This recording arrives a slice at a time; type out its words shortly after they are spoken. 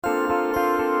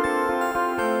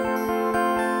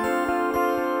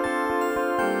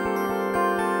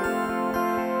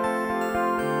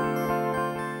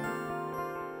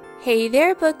Hey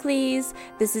there, Booklies!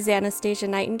 This is Anastasia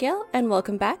Nightingale, and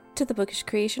welcome back to the Bookish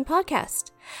Creation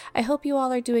Podcast. I hope you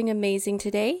all are doing amazing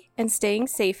today and staying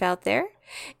safe out there.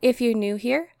 If you're new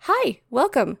here, hi,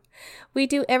 welcome! We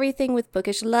do everything with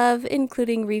bookish love,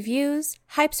 including reviews,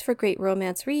 hypes for great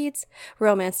romance reads,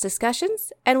 romance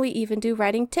discussions, and we even do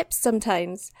writing tips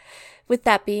sometimes. With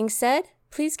that being said,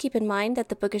 please keep in mind that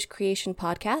the Bookish Creation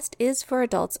Podcast is for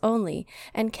adults only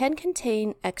and can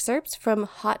contain excerpts from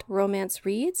hot romance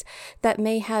reads that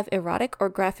may have erotic or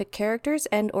graphic characters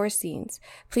and or scenes.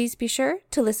 Please be sure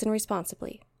to listen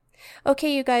responsibly.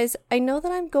 Okay, you guys, I know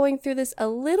that I'm going through this a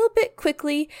little bit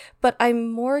quickly, but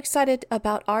I'm more excited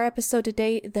about our episode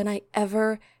today than I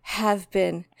ever have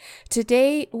been.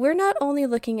 Today, we're not only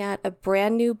looking at a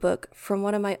brand new book from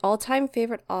one of my all-time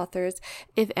favorite authors,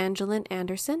 Evangeline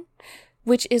Anderson,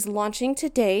 which is launching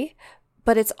today,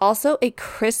 but it's also a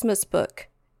Christmas book.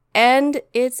 And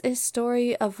it's a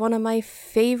story of one of my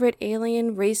favorite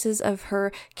alien races of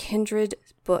her kindred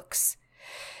books.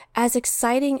 As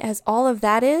exciting as all of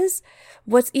that is,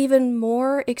 what's even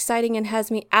more exciting and has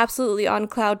me absolutely on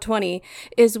cloud 20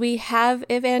 is we have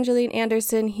Evangeline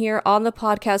Anderson here on the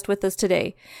podcast with us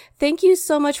today. Thank you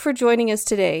so much for joining us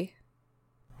today.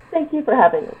 Thank you for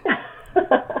having me.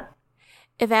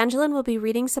 Evangeline will be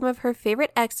reading some of her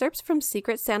favorite excerpts from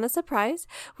Secret Santa Surprise.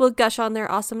 We'll gush on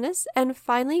their awesomeness. And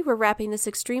finally, we're wrapping this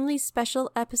extremely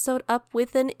special episode up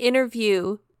with an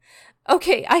interview.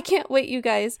 Okay, I can't wait, you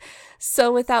guys.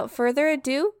 So without further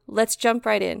ado, let's jump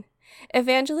right in.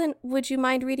 Evangeline, would you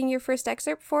mind reading your first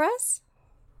excerpt for us?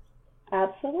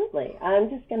 Absolutely. I'm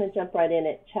just going to jump right in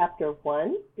at chapter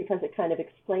 1 because it kind of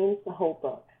explains the whole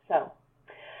book.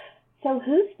 So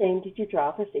whose name did you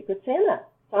draw for Secret Santa?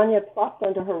 Sonia plopped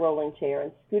onto her rolling chair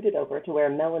and scooted over to where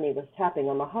Melanie was tapping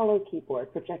on the hollow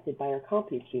keyboard projected by her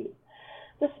CompuCube.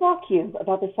 The small cube,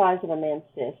 about the size of a man's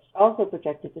fist, also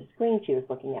projected the screen she was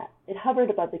looking at. It hovered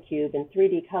above the cube in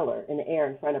 3D color in the air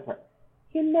in front of her.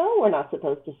 "You know we're not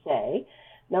supposed to say."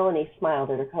 Melanie smiled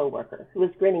at her coworker, who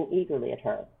was grinning eagerly at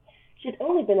her. She had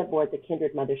only been aboard the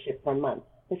Kindred mothership for a month,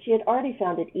 but she had already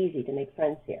found it easy to make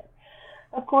friends here.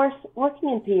 Of course, working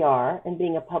in PR and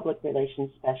being a public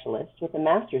relations specialist with a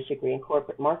master's degree in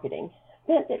corporate marketing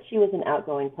meant that she was an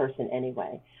outgoing person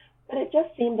anyway, but it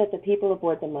just seemed that the people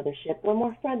aboard the mothership were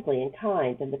more friendly and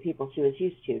kind than the people she was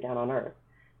used to down on Earth.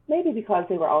 Maybe because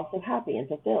they were also happy and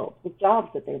fulfilled, with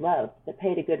jobs that they loved, that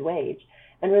paid a good wage,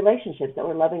 and relationships that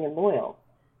were loving and loyal.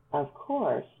 Of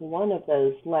course, one of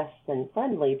those less than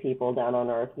friendly people down on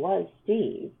Earth was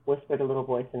Steve, whispered a little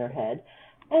voice in her head.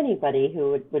 Anybody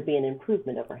who would be an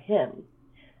improvement over him.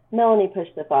 Melanie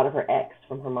pushed the thought of her ex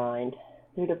from her mind.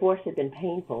 Their divorce had been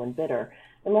painful and bitter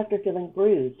and left her feeling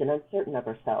bruised and uncertain of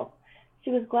herself.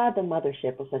 She was glad the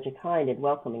mothership was such a kind and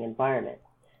welcoming environment.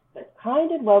 But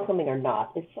kind and welcoming or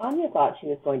not, if Sonia thought she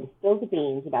was going to spill the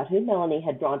beans about who Melanie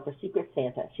had drawn for Secret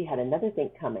Santa, she had another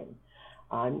think coming.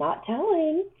 "I'm not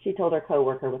telling," she told her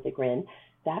coworker with a grin.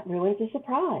 "That ruins the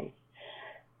surprise."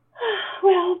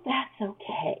 "Well, that's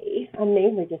okay. I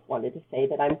mainly just wanted to say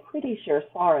that I'm pretty sure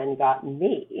Soren got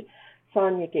me."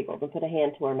 Sonia giggled and put a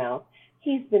hand to her mouth.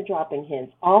 "He's been dropping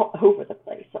hints all over the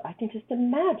place, so I can just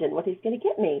imagine what he's going to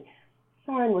get me."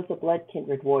 Soren was a blood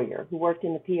kindred warrior who worked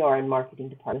in the PR and marketing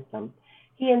department with them.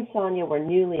 He and Sonia were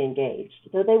newly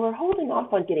engaged, though they were holding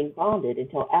off on getting bonded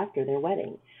until after their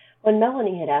wedding. When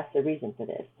Melanie had asked the reason for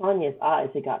this, Sonia's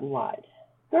eyes had gotten wide.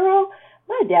 "Girl,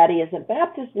 my daddy is a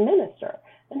Baptist minister.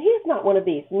 And he's not one of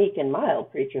these meek and mild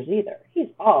preachers either. He's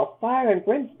all fire and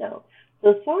brimstone.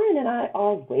 So Soren and I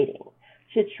are waiting."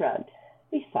 She shrugged.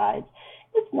 "Besides,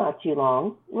 it's not too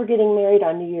long. We're getting married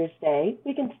on New Year's Day.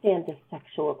 We can stand the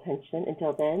sexual tension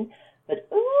until then. But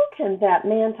ooh, can that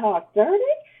man talk dirty?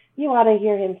 You ought to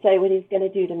hear him say what he's going to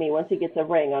do to me once he gets a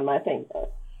ring on my finger."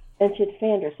 And she had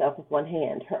fanned herself with one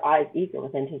hand, her eyes eager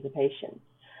with anticipation.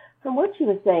 From what she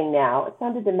was saying now, it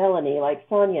sounded to Melanie like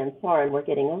Sonia and Soren were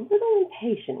getting a little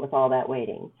impatient with all that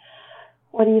waiting.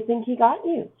 "What do you think he got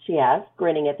you?" she asked,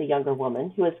 grinning at the younger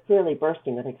woman, who was clearly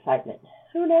bursting with excitement.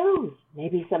 "Who knows?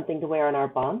 Maybe something to wear on our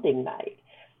bonding night."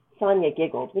 Sonia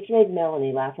giggled, which made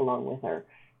Melanie laugh along with her.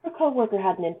 Her coworker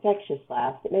had an infectious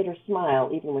laugh that made her smile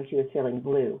even when she was feeling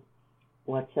blue.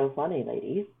 "What's so funny,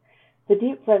 ladies?" The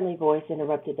deep, friendly voice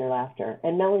interrupted their laughter,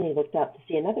 and Melanie looked up to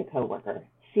see another coworker,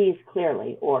 Sees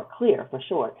Clearly, or Clear for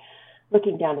short,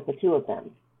 looking down at the two of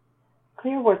them.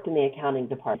 Clear worked in the accounting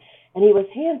department, and he was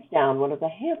hands down one of the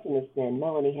handsomest men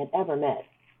Melanie had ever met.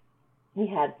 He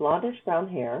had blondish brown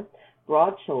hair,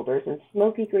 broad shoulders, and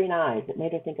smoky green eyes that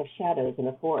made her think of shadows in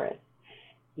a forest.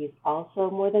 "He's also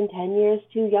more than 10 years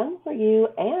too young for you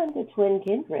and a twin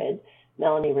kindred,"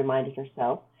 Melanie reminded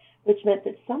herself. which meant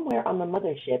that somewhere on the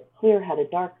mothership, Clear had a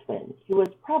dark twin, who was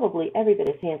probably every bit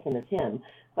as handsome as him,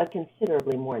 but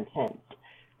considerably more intense.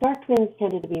 Dark twins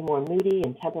tended to be more moody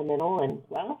and temperamental and,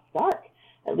 well, dark,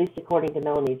 at least according to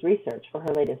Melanie's research for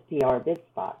her latest PR vid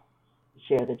spot.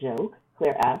 Share the joke?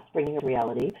 Claire asked, bringing her to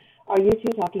reality. Are you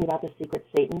two talking about the Secret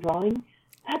Satan drawing?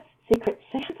 That's Secret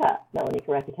Santa, Melanie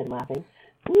corrected him, laughing.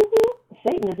 Mm-hmm.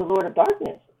 Satan is the Lord of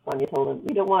Darkness, Sonia told him.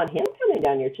 You don't want him coming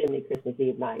down your chimney Christmas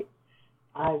Eve night.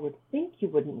 I would think you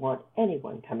wouldn't want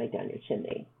anyone coming down your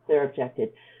chimney, Claire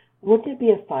objected. Wouldn't it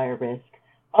be a fire risk?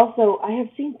 Also, I have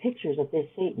seen pictures of this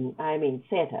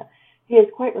Santa. He is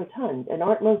quite rotund, and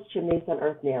aren't most chimneys on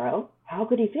Earth narrow? How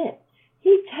could he fit?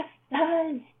 He just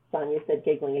does, Sonia said,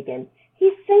 giggling again.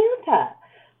 He's Santa.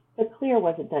 But Claire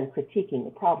wasn't done critiquing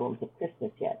the problems of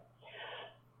Christmas yet.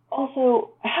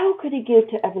 Also, how could he give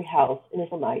to every house in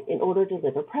a night in order to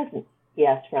deliver presents? He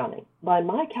asked, frowning. By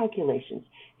my calculations,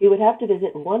 he would have to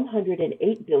visit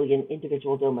 108 billion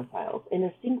individual domiciles in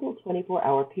a single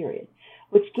 24-hour period,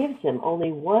 which gives him only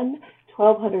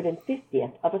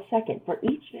 1/1250th of a second for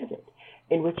each visit,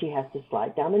 in which he has to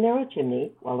slide down a narrow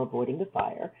chimney while avoiding the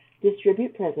fire,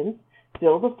 distribute presents,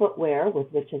 fill the footwear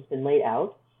with which has been laid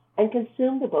out, and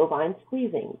consume the bovine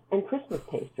squeezings and Christmas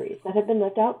pastries that have been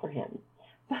left out for him.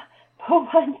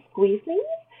 Bovine squeezings?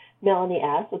 Melanie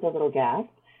asked with a little gasp.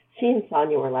 She and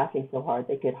Sonia were laughing so hard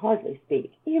they could hardly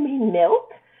speak. You mean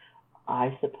milk?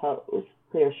 I suppose,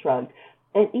 Claire shrugged.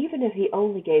 And even if he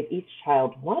only gave each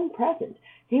child one present,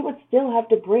 he would still have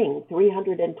to bring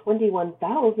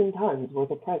 321,000 tons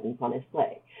worth of presents on his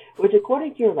sleigh, which,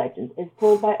 according to your legends, is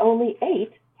pulled by only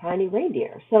 8 tiny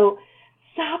reindeer. So,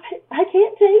 stop it! I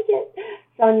can't take it!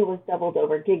 Sonia was doubled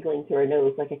over, giggling through her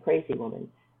nose like a crazy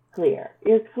woman. Claire,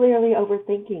 you're clearly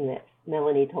overthinking this,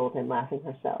 Melanie told him, laughing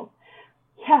herself.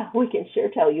 Yeah, we can sure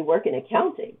tell you work in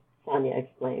accounting, Sonia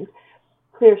exclaimed.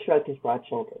 Claire shrugged his broad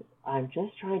shoulders. I'm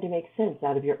just trying to make sense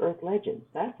out of your Earth legends,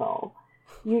 that's all.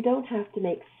 You don't have to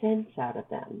make sense out of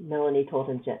them, Melanie told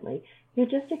him gently. You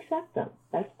just accept them.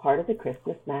 That's part of the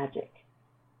Christmas magic.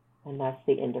 And that's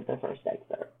the end of the first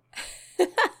excerpt.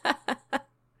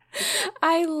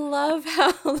 I love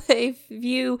how they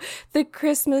view the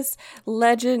Christmas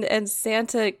legend and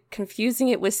Santa confusing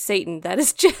it with Satan. That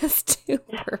is just too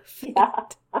perfect. Yeah.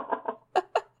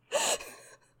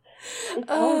 It's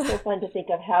always so fun to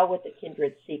think of how would the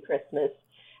kindred see Christmas.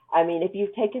 I mean, if you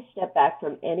take a step back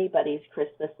from anybody's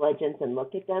Christmas legends and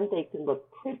look at them, they can look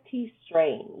pretty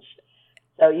strange.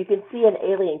 So you can see an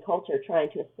alien culture trying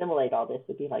to assimilate all this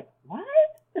would be like, what?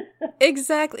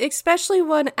 Exactly, especially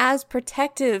one as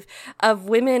protective of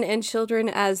women and children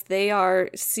as they are,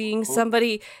 seeing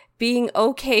somebody being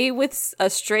okay with a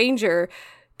stranger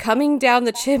coming down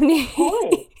the chimney.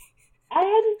 I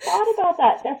hadn't thought about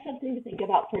that. That's something to think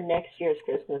about for next year's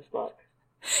Christmas book.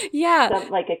 Yeah.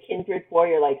 Like a kindred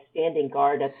warrior, like standing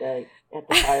guard at the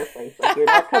fireplace. Like, you're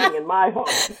not coming in my home.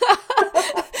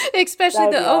 Especially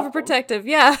the overprotective.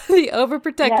 Yeah, the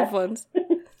overprotective ones.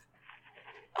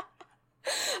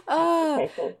 Okay,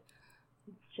 so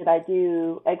should I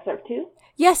do excerpt 2?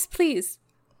 Yes, please.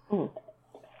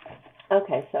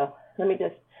 Okay, so let me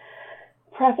just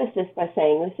preface this by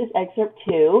saying this is excerpt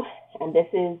 2, and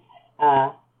this is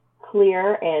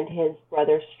Clear and his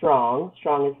brother Strong.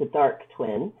 Strong is the dark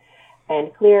twin.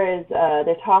 And Clear is,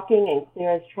 they're talking, and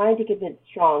Clear is trying to convince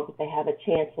Strong that they have a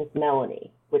chance with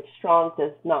Melanie, which Strong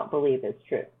does not believe is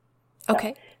true.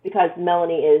 Okay. So, because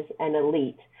Melanie is an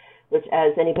elite, which,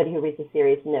 as anybody who reads the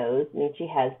series knows, means she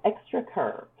has extra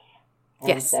curves. And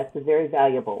yes. That's very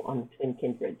valuable on the Twin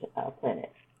Kindred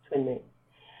planet, Twin Moon.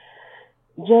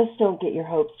 Just don't get your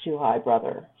hopes too high,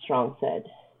 brother, Strong said.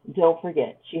 Don't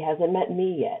forget, she hasn't met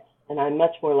me yet, and I'm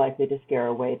much more likely to scare her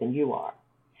away than you are.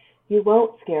 You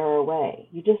won't scare her away.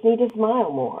 You just need to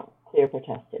smile more, Clear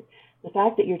protested. The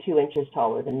fact that you're 2 inches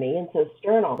taller than me and so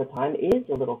stern all the time is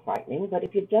a little frightening, but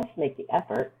if you just make the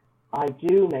effort, I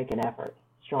do make an effort,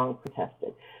 Strong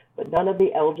protested, but none of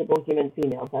the eligible human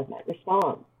females I've met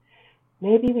respond.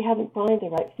 Maybe we haven't found the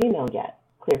right female yet,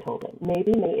 Clear told him.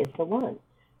 Maybe May is the one.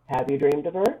 Have you dreamed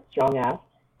of her? Strong asked.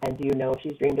 And do you know if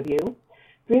she's dreamed of you?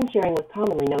 Dream sharing was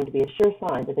commonly known to be a sure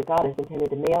sign that the goddess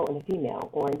intended a male and a female,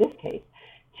 or in this case,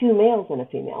 2 males and a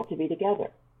female, to be together.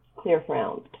 Clear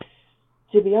frowned.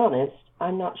 To be honest,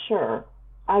 I'm not sure.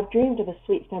 I've dreamed of a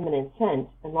sweet feminine scent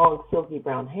and long silky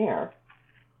brown hair.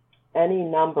 Any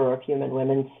number of human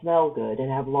women smell good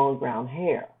and have long brown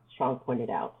hair, Strong pointed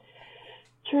out.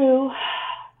 True,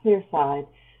 Clear sighed.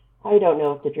 I don't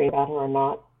know if to dream about her or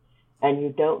not. And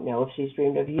you don't know if she's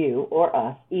dreamed of you or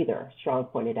us either, Strong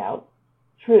pointed out.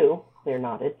 True, Clear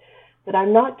nodded. But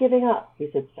I'm not giving up, he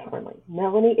said stubbornly.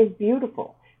 Melanie is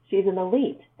beautiful. She's an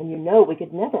elite, and you know we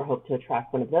could never hope to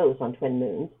attract one of those on twin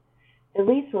moons.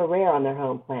 Elites were rare on their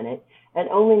home planet, and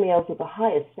only males with the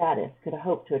highest status could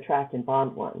hope to attract and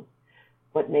bond one.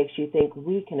 What makes you think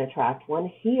we can attract one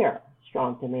here?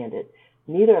 Strong demanded.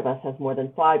 Neither of us has more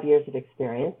than 5 years of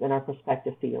experience in our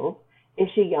prospective fields. Is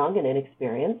she young and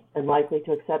inexperienced, and likely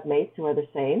to accept mates who are the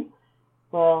same?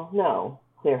 Well, no,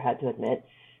 Clear had to admit.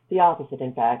 The opposite,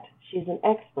 in fact. She's an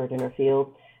expert in her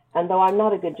field, and though I'm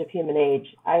not a gauge of human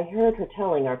age, I heard her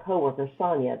telling our coworker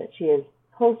Sonia that she is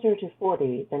closer to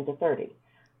 40 than to 30.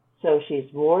 So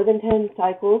she's more than 10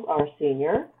 cycles our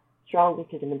senior? Strong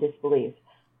looked at him in disbelief.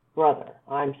 Brother,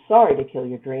 I'm sorry to kill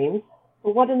your dreams,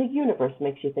 but what in the universe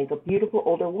makes you think a beautiful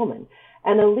older woman,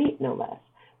 an elite no less,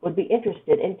 would be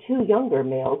interested in two younger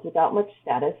males without much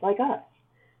status like us?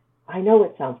 I know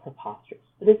it sounds preposterous,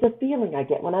 but it's a feeling I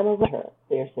get when I'm around her,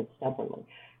 Clear said stubbornly.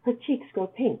 Her cheeks grow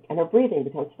pink, and her breathing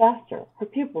becomes faster. Her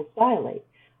pupils dilate.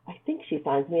 I think she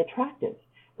finds me attractive,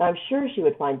 and I'm sure she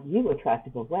would find you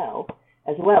attractive as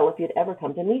well if you'd ever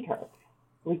come to meet her.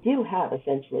 We do have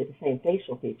essentially the same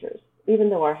facial features, even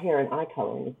though our hair and eye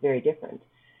coloring is very different.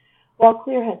 While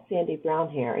Clear had sandy brown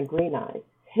hair and green eyes,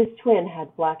 his twin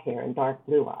had black hair and dark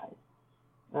blue eyes.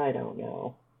 I don't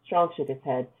know. Strong shook his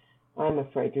head. I'm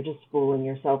afraid you're just fooling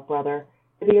yourself, brother.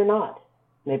 Maybe you're not.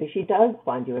 Maybe she does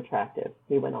find you attractive,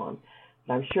 he went on.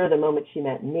 But I'm sure the moment she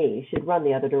met me, she'd run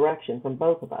the other direction from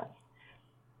both of us.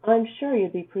 I'm sure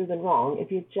you'd be proven wrong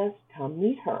if you'd just come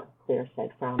meet her, Clear said,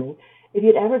 frowning. If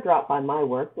you'd ever drop by my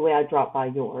work the way I drop by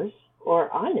yours,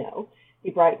 or I know,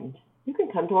 he brightened. You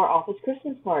can come to our office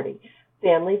Christmas party.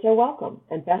 Families are welcome,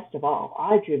 and best of all,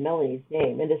 I drew Melanie's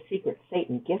name in a secret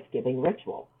Satan gift-giving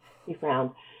ritual. He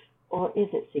frowned. Or is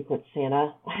it secret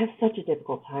Santa? I have such a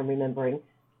difficult time remembering.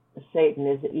 Satan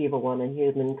is the evil one in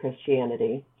human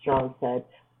Christianity, Strong said.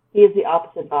 He is the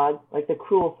opposite God, like the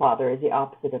cruel father is the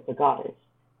opposite of the goddess.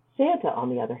 Santa, on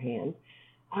the other hand,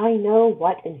 I know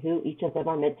what and who each of them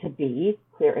are meant to be,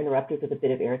 Clear interrupted with a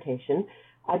bit of irritation.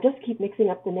 I just keep mixing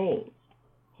up the names.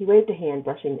 He waved a hand,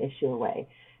 brushing the issue away.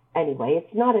 Anyway,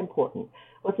 it's not important.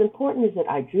 What's important is that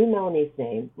I drew Melanie's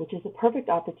name, which is a perfect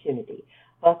opportunity,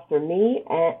 both for me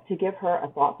to give her a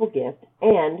thoughtful gift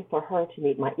and for her to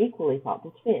meet my equally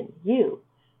thoughtful twin, you.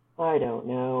 I don't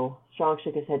know. Strong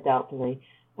shook his head doubtfully.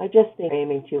 I just think you're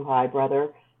aiming too high, brother.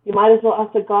 You might as well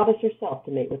ask the goddess herself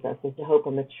to mate with us as to hope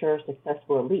a mature,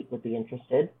 successful elite would be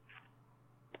interested.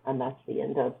 And that's the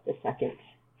end of the second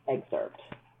excerpt.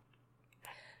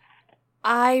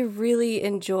 I really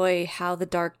enjoy how the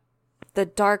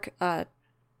dark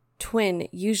twin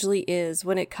usually is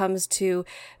when it comes to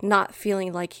not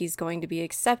feeling like he's going to be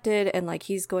accepted and like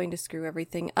he's going to screw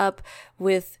everything up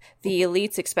with the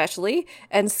elites especially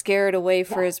and scare it away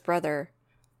for his brother.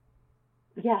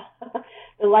 Yeah.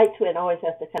 The light twin always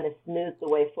has to kind of smooth the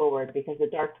way forward because the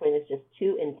dark twin is just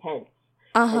too intense.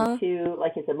 And too,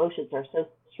 like, his emotions are so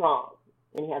strong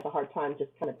and he has a hard time just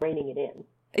kind of reining it in.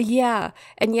 Yeah,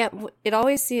 and yet it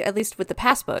always, at least with the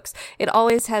past books, it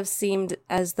always has seemed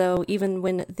as though even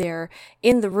when they're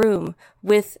in the room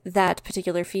with that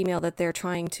particular female that they're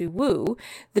trying to woo,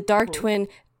 the dark twin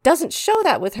doesn't show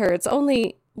that with her. It's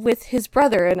only with his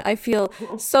brother, and I feel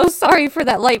so sorry for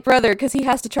that light brother because he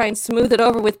has to try and smooth it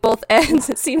over with both ends.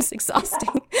 It seems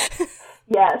exhausting.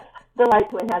 Yes, the light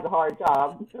twin has a hard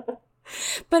job.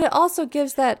 But it also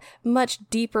gives that much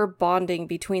deeper bonding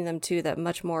between them two, that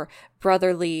much more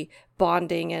brotherly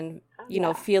bonding and, you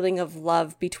know, feeling of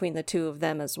love between the two of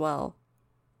them as well.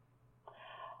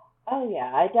 Oh,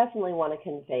 yeah, I definitely want to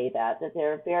convey that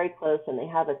they're very close and they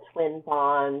have a twin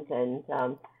bond. And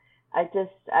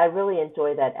I really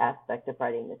enjoy that aspect of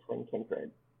writing the twin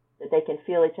kindred, that they can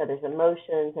feel each other's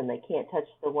emotions and they can't touch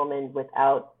the woman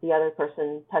without the other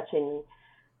person touching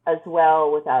as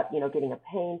well, without, you know, getting a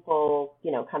painful,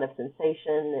 you know, kind of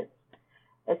sensation.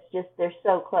 It's just, they're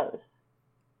so close.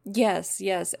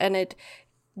 Yes, and it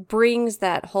brings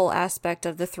that whole aspect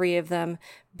of the three of them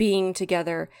being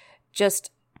together just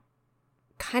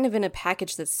kind of in a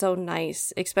package that's so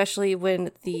nice, especially when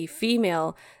the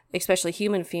female, especially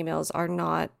human females, are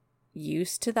not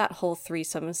used to that whole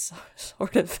threesome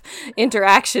sort of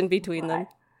interaction between them.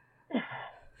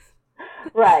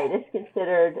 Right. It's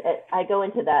considered, I go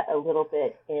into that a little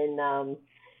bit in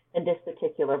this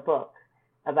particular book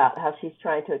about how Melanie's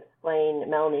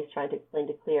trying to explain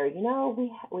to Clear, you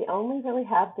know, we only really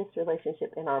have this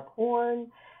relationship in our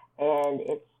porn, and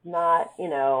it's not, you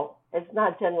know, it's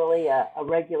not generally a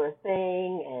regular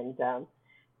thing. And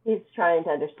he's trying to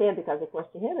understand because, of course,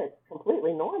 to him it's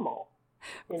completely normal.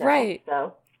 You know? Right.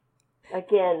 So,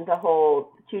 again, the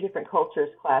whole two different cultures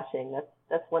clashing,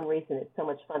 that's one reason it's so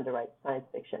much fun to write science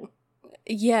fiction.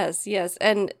 Yes, yes.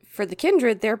 And for the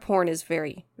Kindred, their porn is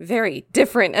very, very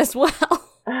different as well.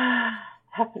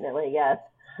 Definitely, yes.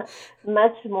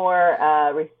 Much more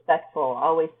respectful,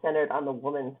 always centered on the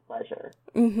woman's pleasure.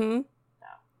 Mm-hmm.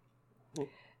 So.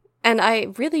 And I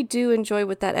really do enjoy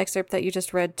with that excerpt that you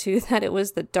just read, too, that it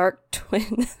was the dark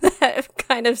twin that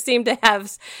kind of seemed to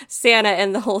have Santa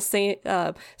and the whole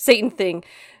Satan thing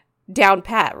down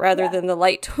pat rather than the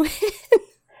light twin.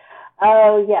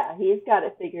 Oh, yeah, he's got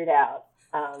it figured out.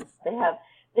 They have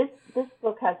this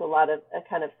book has a lot of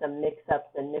kind of some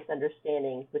mix-ups and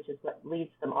misunderstandings, which is what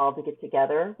leads them all to get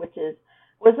together,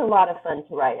 was a lot of fun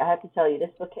to write. I have to tell you,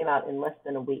 this book came out in less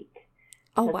than a week.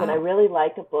 Oh, Because wow. when I really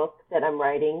like a book that I'm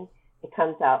writing, it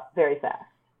comes out very fast.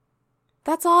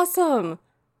 That's awesome.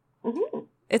 Mm-hmm.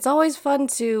 It's always fun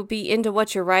to be into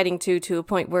what you're writing to a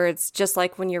point where it's just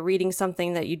like when you're reading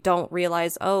something that you don't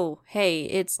realize, oh, hey,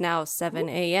 it's now 7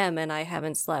 a.m. and I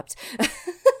haven't slept.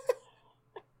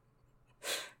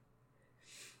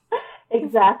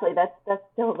 Exactly. That's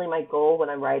totally my goal when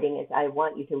I'm writing is I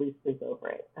want you to lose sleep over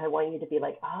it. I want you to be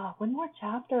like, one more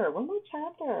chapter.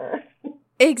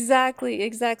 Exactly,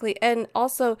 exactly. And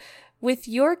also with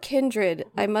your Kindred,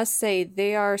 I must say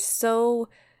they are so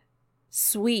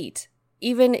sweet.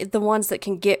 Even the ones that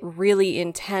can get really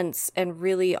intense and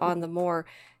really on the more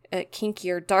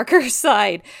kinkier, darker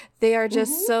side, they are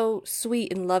just so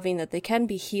sweet and loving that they can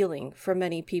be healing for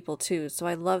many people too. So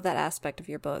I love that aspect of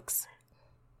your books.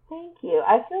 Thank you.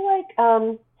 I feel like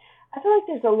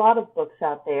there's a lot of books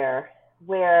out there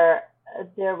where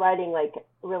they're writing like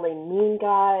really mean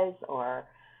guys, or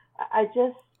I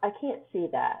can't see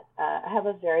that. I have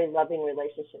a very loving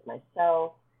relationship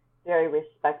myself, very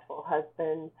respectful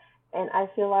husband, and I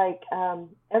feel like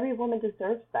every woman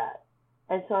deserves that.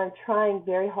 And so I'm trying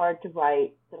very hard to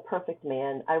write the perfect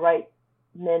man. I write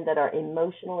men that are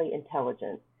emotionally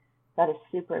intelligent. That is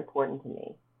super important to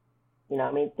me. I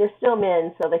mean, they're still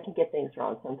men, so they can get things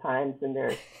wrong sometimes, and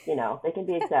they can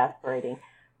be exasperating,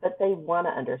 but they want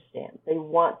to understand. They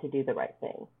want to do the right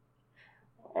thing.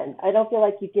 And I don't feel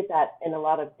like you get that in a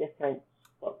lot of different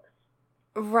books.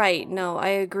 Right. No, I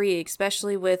agree,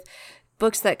 especially with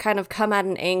books that kind of come at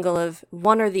an angle of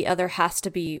one or the other has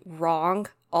to be wrong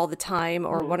all the time,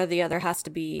 or one or the other has to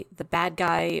be the bad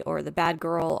guy or the bad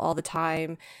girl all the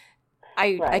time.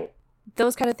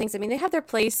 Those kind of things, I mean, they have their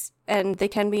place and they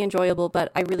can be enjoyable,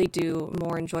 but I really do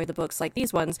more enjoy the books like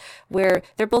these ones where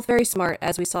they're both very smart,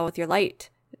 as we saw with your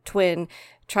light twin,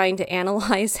 trying to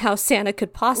analyze how Santa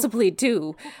could possibly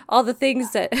do all the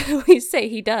things that we say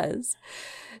he does.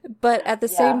 But at the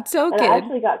same token... And I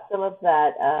actually got some of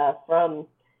that from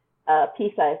a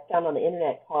piece I found on the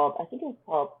internet I think it was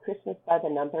called Christmas by the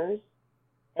Numbers,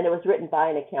 and it was written by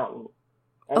an accountant.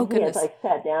 And he had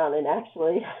sat down and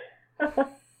actually...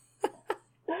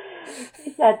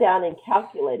 He sat down and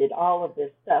calculated all of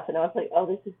this stuff, and I was like, oh,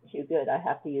 this is too good. I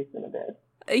have to use some of this.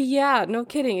 Yeah, no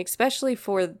kidding, especially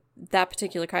for that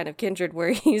particular kind of Kindred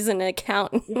where he's an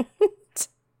accountant.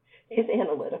 He's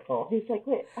analytical. He's like,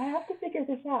 wait, I have to figure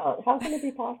this out. How can it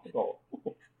be possible?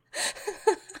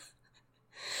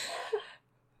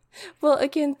 Well,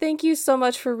 again, thank you so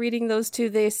much for reading those two.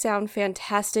 They sound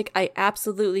fantastic. I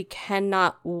absolutely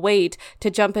cannot wait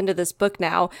to jump into this book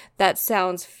now. That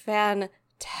sounds fantastic.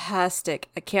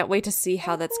 I can't wait to see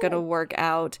how that's going to work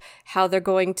out, how they're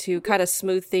going to kind of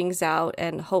smooth things out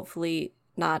and hopefully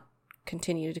not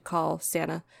continue to call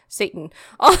Santa Satan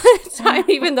all the time,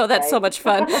 even though that's so much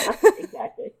fun.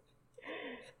 Exactly.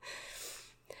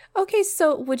 Okay,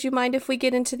 so would you mind if we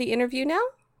get into the interview now?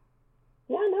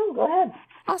 Yeah, no, go ahead.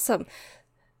 Awesome.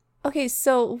 Okay,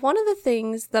 so one of the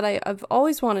things that I've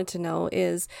always wanted to know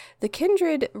is the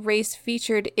Kindred race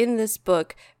featured in this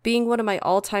book being one of my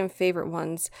all-time favorite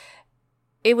ones.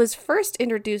 It was first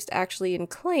introduced actually in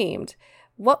Claimed.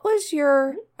 What was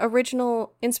your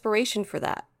original inspiration for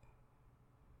that?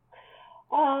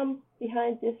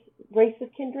 Behind this race of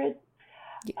kindred?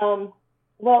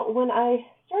 Well, when I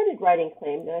started writing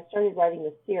Claimed and I started writing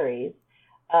the series,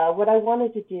 what I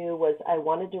wanted to do was I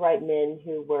wanted to write men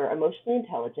who were emotionally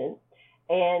intelligent,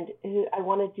 and I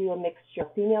wanted to do a mixture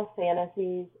of female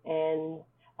fantasies, and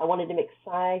I wanted to mix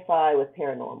sci-fi with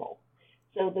paranormal.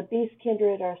 So the Beast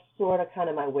Kindred are sort of kind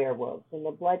of my werewolves, and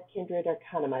the Blood Kindred are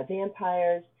kind of my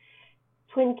vampires.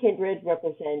 Twin Kindred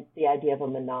represent the idea of a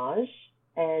menage,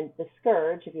 and the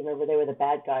Scourge, if you remember, they were the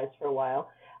bad guys for a while,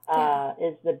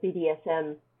 is the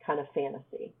BDSM kind of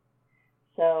fantasy.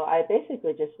 So I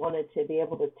basically just wanted to be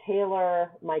able to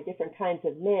tailor my different kinds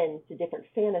of men to different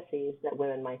fantasies that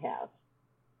women might have.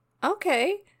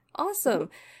 Okay, awesome.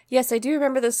 Yes, I do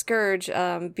remember the Scourge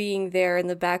being there in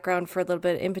the background for a little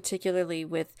bit, in particularly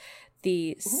with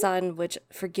the son, which,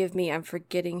 forgive me, I'm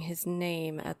forgetting his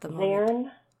name at the moment.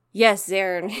 Zarin? Yes,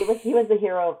 Zarin. He was the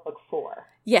hero of book 4.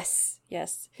 Yes.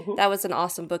 That was an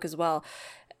awesome book as well.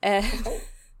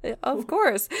 Of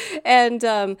course. And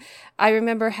I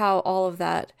remember how all of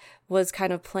that was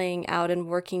kind of playing out and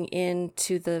working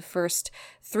into the first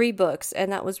 3 books.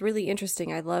 And that was really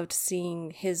interesting. I loved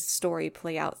seeing his story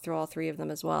play out through all 3 of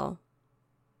them as well.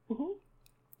 Mm-hmm.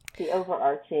 The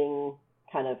overarching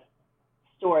kind of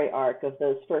story arc of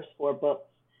those first 4 books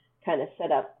kind of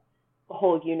set up the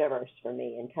whole universe for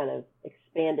me and kind of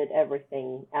expanded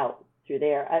everything out through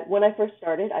there. When I first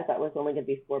started, I thought it was only going to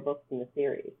be 4 books in the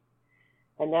series.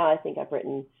 And now I think I've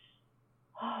written,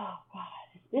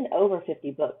 it's been over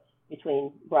 50 books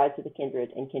between Brides of the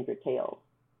Kindred and Kindred Tales.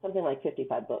 Something like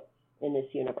 55 books in this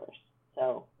universe.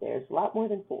 So there's a lot more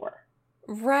than 4.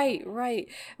 Right.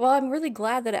 Well, I'm really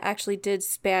glad that it actually did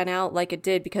span out like it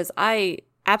did, because I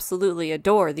absolutely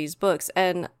adore these books.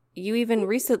 And you even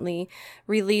recently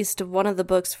released one of the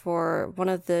books for one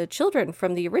of the children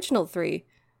from the original 3.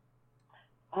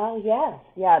 Oh, yes.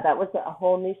 Yeah, that was a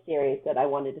whole new series that I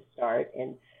wanted to start.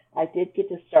 And I did get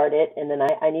to start it. And then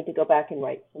I need to go back and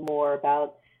write some more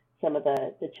about some of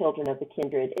the children of the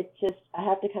kindred. It's just, I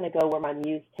have to kind of go where my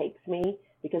muse takes me,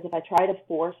 because if I try to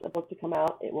force a book to come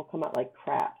out, it will come out like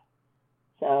crap.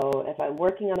 So if I'm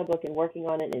working on a book and working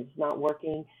on it and it's not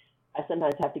working, I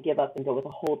sometimes have to give up and go with a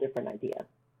whole different idea.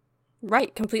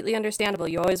 Right, completely understandable.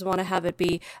 You always want to have it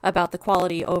be about the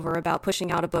quality over about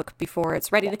pushing out a book before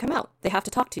it's ready to come out. They have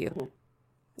to talk to you.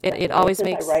 Mm-hmm. It always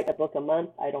makes... I write a book a month,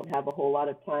 I don't have a whole lot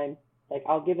of time. Like,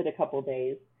 I'll give it a couple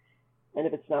days, and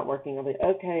if it's not working, I'll be,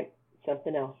 okay,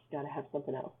 something else. Got to have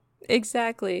something else.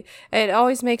 Exactly. It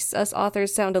always makes us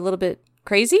authors sound a little bit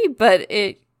crazy, but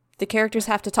the characters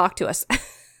have to talk to us.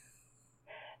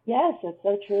 Yes, that's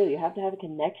so true. You have to have a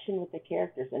connection with the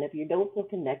characters, and if you don't feel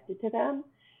connected to them,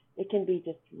 it can be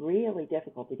just really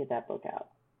difficult to get that book out.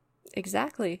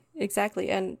 Exactly.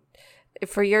 And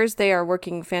for yours, they are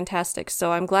working fantastic.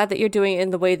 So I'm glad that you're doing it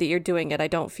in the way that you're doing it. I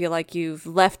don't feel like you've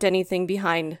left anything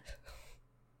behind.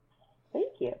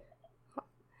 Thank you.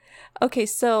 Okay,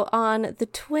 so on the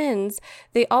twins,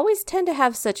 they always tend to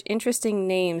have such interesting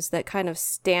names that kind of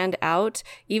stand out,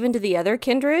 even to the other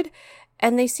kindred,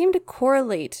 and they seem to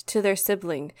correlate to their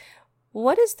sibling.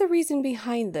 What is the reason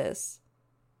behind this?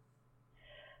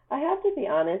 I have to be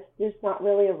honest, there's not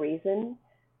really a reason.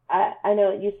 I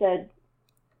know you said,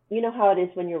 you know how it is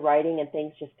when you're writing and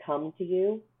things just come to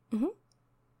you? Mm-hmm.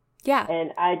 Yeah.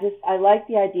 And I like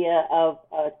the idea of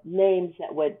names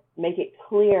that would make it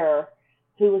clear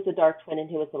who was the dark twin and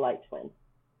who was the light twin.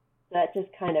 That just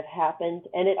kind of happened.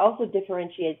 And it also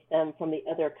differentiates them from the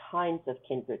other kinds of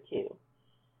kindred too.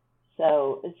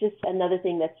 So it's just another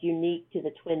thing that's unique to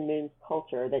the Twin Moons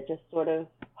culture that just sort of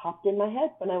popped in my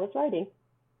head when I was writing.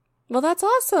 Well, that's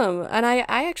awesome. And I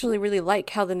actually really like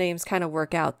how the names kind of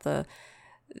work out. The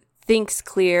Thinks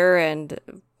Clear, and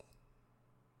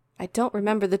I don't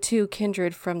remember the 2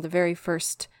 kindred from the very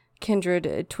first Twin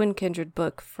Kindred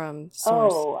book from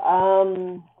Source.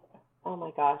 Oh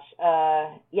my gosh.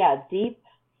 Yeah, Deep,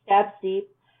 Stabs Deep,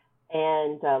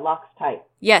 and Locks Tight.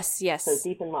 Yes. So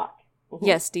Deep and Lock. Mm-hmm.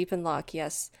 Yes, Deep and Lock,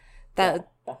 yes.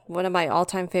 That one of my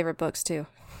all-time favorite books, too.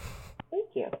 Thank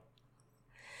you.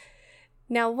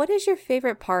 Now, what is your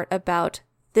favorite part about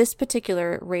this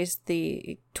particular race,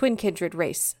 the Twin Kindred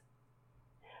race?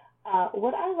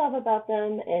 What I love about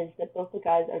them is that both the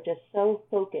guys are just so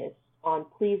focused on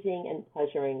pleasing and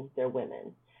pleasuring their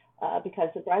women. Because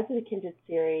the Brides of the Kindred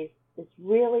series is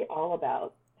really all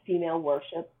about female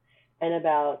worship and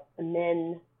about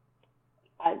men,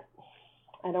 I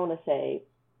don't want to say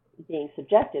being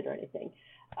subjected or anything,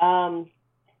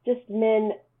 just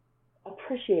men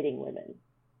appreciating women,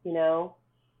 you know,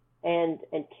 and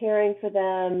caring for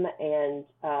them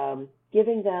and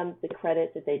giving them the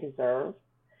credit that they deserve.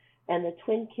 And the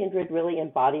Twin Kindred really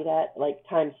embody that, like,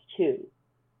 times 2,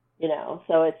 you know.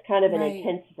 So it's kind of an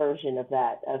intense version of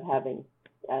that, of having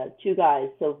 2 guys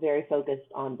so very focused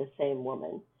on the same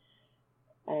woman.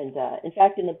 And in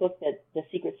fact, in the book, that The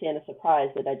Secret Santa Surprise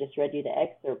that I just read you the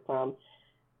excerpt from,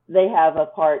 they have a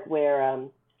part where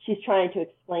she's trying to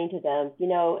explain to them, you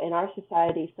know, in our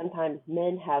society, sometimes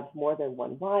men have more than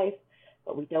one wife,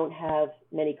 but we don't have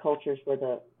many cultures where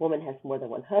the woman has more than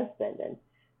one husband. And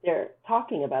they're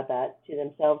talking about that to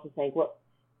themselves and saying, well,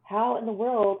 how in the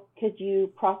world could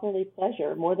you properly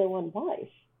pleasure more than one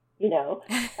wife? You know,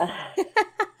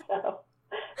 so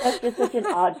that's just such an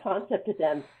odd concept to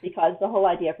them, because the whole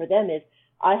idea for them is,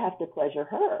 I have to pleasure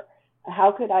her.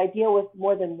 How could I deal with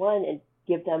more than one and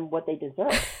give them what they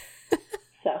deserve?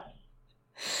 So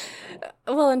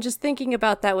Well, and just thinking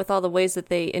about that with all the ways that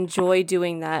they enjoy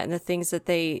doing that and the things that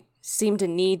they seem to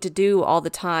need to do all the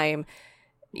time.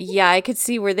 Yeah, I could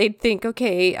see where they'd think,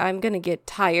 okay, I'm going to get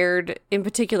tired. In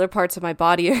particular parts of my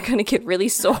body are going to get really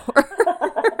sore.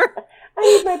 I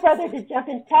need my brother to jump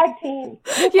in tag team.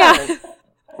 Yeah,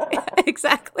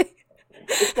 exactly.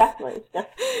 Exactly.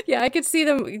 Yeah, I could see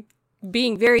them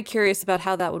being very curious about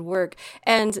how that would work.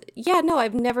 And yeah, no,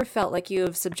 I've never felt like you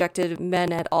have subjected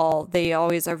men at all. They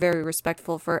always are very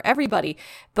respectful for everybody.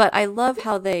 But I love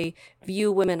how they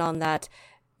view women on that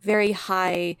very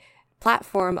high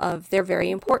platform of they're very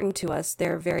important to us.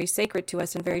 They're very sacred to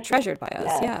us and very treasured by us.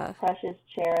 Yes, Yeah. precious,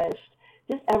 cherished,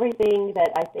 just everything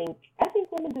that I think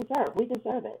women deserve. We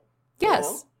deserve it. Yes.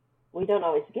 You know? We don't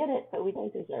always get it, but we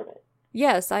don't deserve it.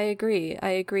 Yes, I agree.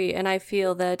 And I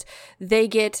feel that they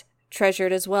get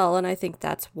treasured as well. And I think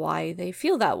that's why they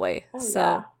feel that way. Oh, so.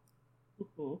 yeah.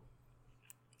 Mm-hmm.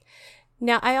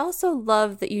 Now, I also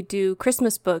love that you do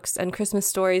Christmas books and Christmas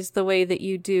stories the way that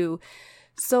you do.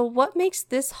 So what makes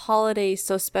this holiday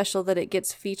so special that it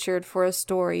gets featured for a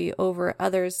story over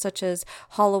others such as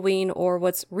Halloween, or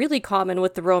what's really common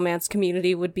with the romance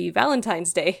community would be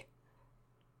Valentine's Day?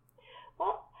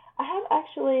 Well, I have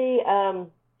actually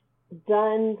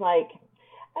done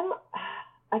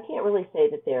I can't really say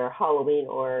that they're Halloween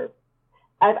or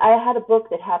I had a book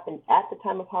that happened at the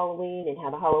time of Halloween and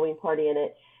had a Halloween party in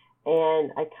it,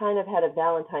 and I kind of had a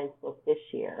Valentine's book this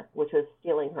year, which was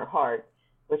Stealing Her Heart,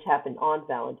 which happened on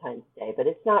Valentine's Day. But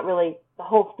it's not really, the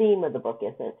whole theme of the book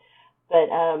isn't. But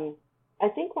I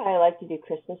think why I like to do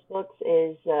Christmas books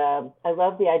is I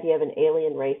love the idea of an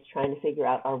alien race trying to figure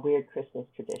out our weird Christmas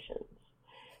traditions.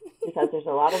 Because there's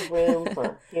a lot of room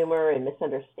for humor and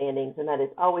misunderstandings, and that is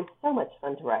always so much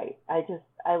fun to write.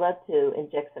 I love to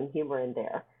inject some humor in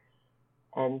there.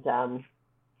 And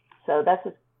so that's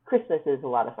what Christmas is, a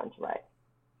lot of fun to write.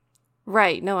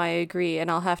 Right. No, I agree. And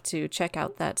I'll have to check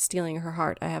out that Stealing Her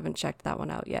Heart. I haven't checked that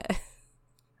one out yet.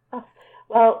 Oh,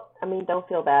 well, I mean, don't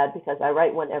feel bad because I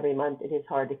write one every month. It is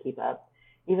hard to keep up.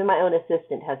 Even my own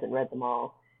assistant hasn't read them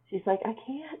all. She's like, I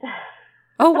can't.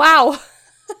 Oh, wow.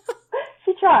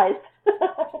 She tries.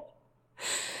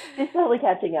 She's slowly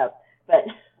catching up. But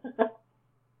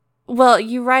well,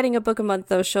 you writing a book a month,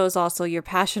 though, shows also your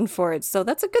passion for it. So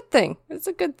that's a good thing. It's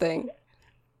a good thing.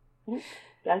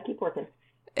 Gotta keep working.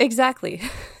 Exactly.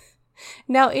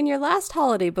 Now, in your last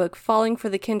holiday book, Falling for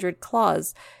the Kindred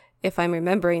Clause, if I'm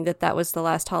remembering that was the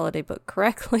last holiday book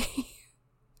correctly.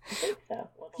 I think so.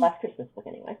 Well, the last Christmas book,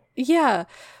 anyway. Yeah.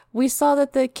 We saw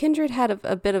that the Kindred had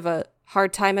a bit of a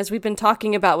hard time, as we've been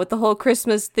talking about with the whole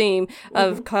Christmas theme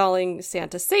of calling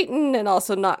Santa Satan and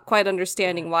also not quite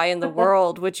understanding why in the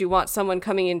world would you want someone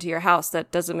coming into your house.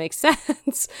 That doesn't make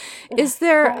sense. Is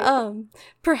there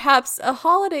perhaps a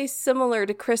holiday similar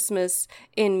to Christmas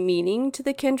in meaning to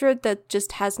the Kindred that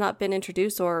just has not been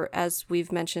introduced, or as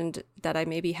we've mentioned that I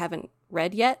maybe haven't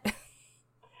read yet?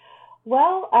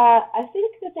 Well, I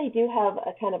think that they do have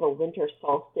a kind of a winter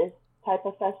solstice type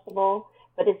of festival,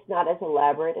 but it's not as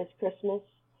elaborate as Christmas.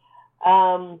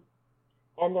 And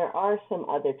there are some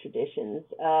other traditions.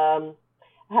 I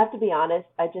have to be honest,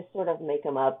 I just sort of make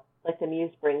them up, like the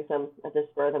muse brings them at the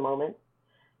spur of the moment.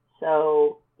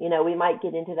 So, we might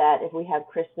get into that if we have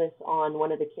Christmas on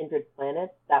one of the Kindred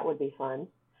planets. That would be fun.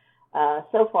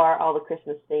 So far, all the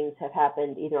Christmas things have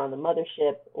happened either on the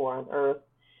mothership or on Earth.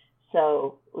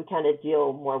 So we kind of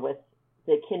deal more with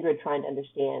the Kindred trying to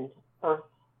understand Earth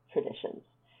traditions.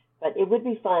 But it would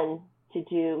be fun to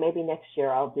do, maybe next year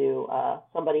I'll do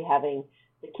somebody having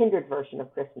the Kindred version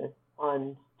of Christmas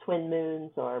on Twin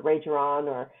Moons or Rageron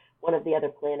or one of the other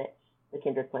planets, the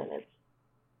Kindred planets.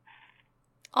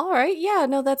 All right. Yeah,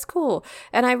 no, that's cool.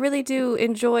 And I really do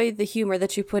enjoy the humor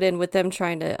that you put in with them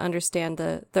trying to understand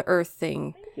the Earth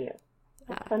thing. Thank you.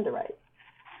 It's fun to write.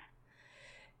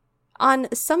 On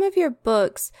some of your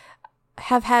books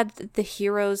have had the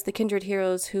heroes, the Kindred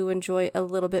heroes, who enjoy a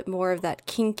little bit more of that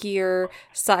kinkier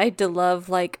side to love,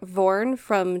 like Vorn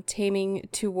from Taming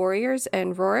Two Warriors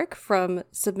and Rorik from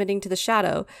Submitting to the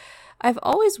Shadow. I've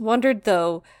always wondered,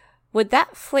 though, would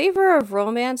that flavor of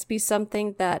romance be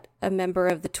something that a member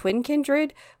of the Twin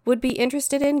Kindred would be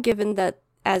interested in, given that,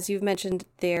 as you've mentioned,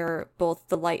 they're both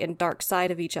the light and dark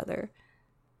side of each other?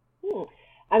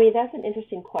 I mean, that's an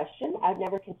interesting question. I've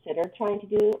never considered trying to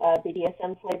do a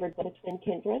BDSM flavored but a Twin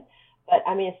Kindred. But,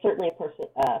 I mean, it's certainly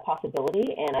a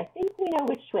possibility. And I think we know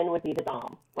which twin would be the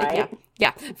Dom, right?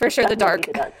 Yeah, for sure, the dark.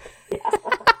 Yeah.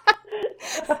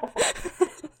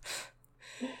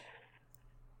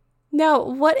 Now,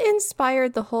 what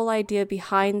inspired the whole idea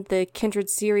behind the Kindred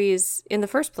series in the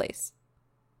first place?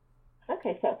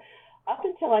 Okay, so up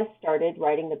until I started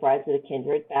writing The Brides of the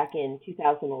Kindred back in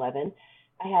 2011,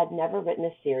 I had never written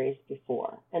a series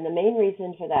before. And the main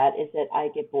reason for that is that I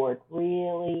get bored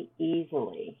really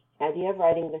easily. The idea of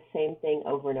writing the same thing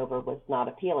over and over was not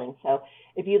appealing. So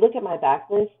if you look at my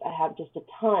backlist, I have just a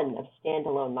ton of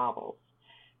standalone novels.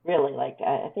 Really, like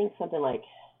I think something like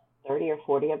 30 or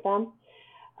 40 of them.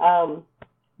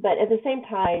 But at the same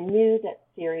time, I knew that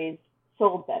series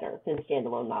sold better than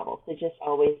standalone novels. They just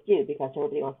always do because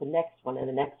everybody wants the next one and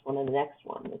the next one and the next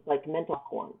one. It's like mental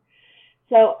corn.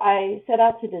 So I set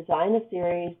out to design a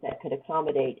series that could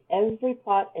accommodate every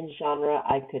plot and genre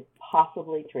I could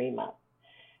possibly dream up.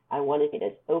 I wanted it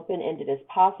as open-ended as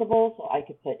possible so I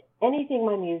could put anything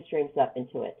my muse dreams up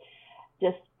into it.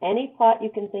 Just any plot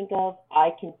you can think of, I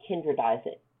can kindredize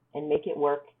it and make it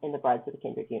work in the Brides of the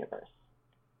Kindred universe.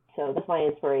 So that's my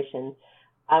inspiration.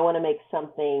 I want to make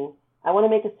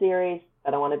a series,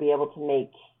 but I want to be able to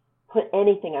put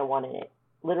anything I want in it,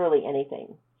 literally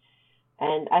anything.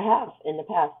 And I have in the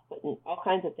past put in all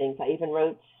kinds of things. I even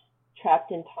wrote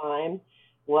Trapped in Time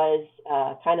was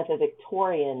kind of a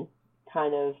Victorian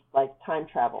kind of like time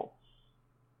travel.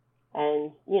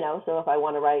 And, so if I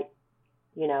want to write,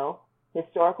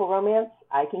 historical romance,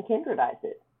 I can kindredize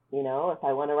it. If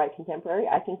I want to write contemporary,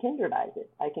 I can kindredize it.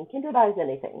 I can kindredize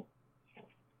anything.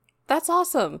 That's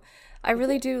awesome. I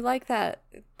really do like that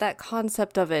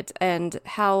concept of it and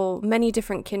how many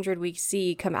different kindred we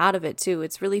see come out of it too.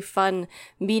 It's really fun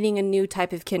meeting a new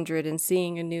type of kindred and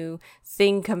seeing a new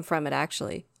thing come from it,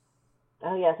 actually.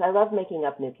 Oh, yes. I love making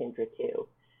up new kindred too.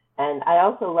 And I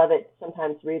also love it.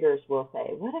 Sometimes readers will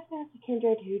say, what if there's a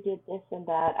kindred who did this and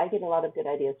that? I get a lot of good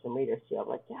ideas from readers too. I'm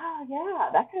like, yeah,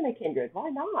 that kind of kindred. Why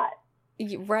not?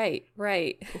 Right.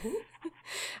 Mm-hmm.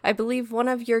 I believe one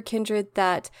of your kindred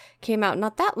that came out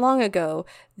not that long ago,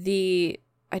 I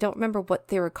don't remember what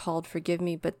they were called, forgive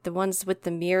me, but the ones with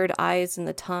the mirrored eyes and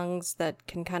the tongues that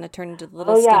can kind of turn into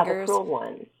little stingers. The cruel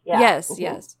ones. Yeah. Yes, mm-hmm.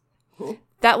 yes. Mm-hmm.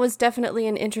 That was definitely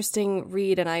an interesting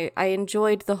read, and I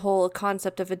enjoyed the whole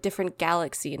concept of a different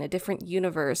galaxy and a different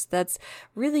universe. That's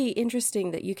really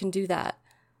interesting that you can do that.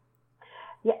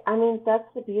 Yeah, I mean,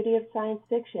 that's the beauty of science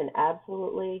fiction.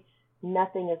 Absolutely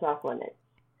nothing is off limits.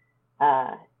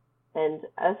 And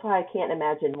that's why I can't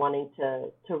imagine wanting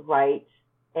to write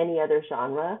any other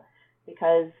genre,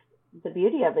 because the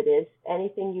beauty of it is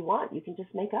anything you want, you can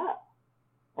just make up.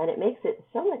 And it makes it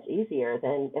so much easier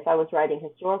than if I was writing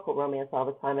historical romance all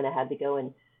the time and I had to go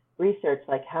and research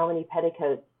like how many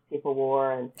petticoats people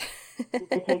wore and did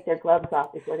they take their gloves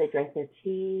off before they drank their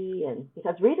tea, and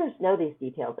because readers know these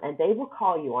details and they will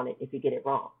call you on it if you get it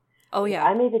wrong. Oh yeah. If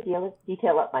I made the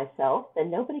detail up myself, then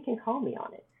nobody can call me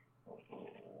on it.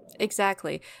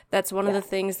 Exactly. That's one of the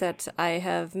things that I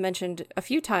have mentioned a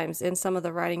few times in some of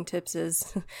the writing tips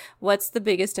is what's the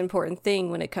biggest important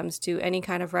thing when it comes to any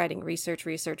kind of writing? Research.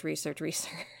 Yeah.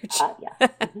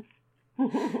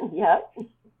 Yeah.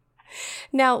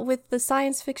 Now, with the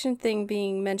science fiction thing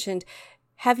being mentioned,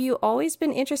 have you always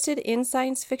been interested in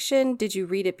science fiction? Did you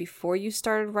read it before you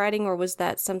started writing, or was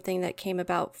that something that came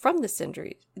about from the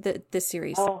series?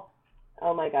 Oh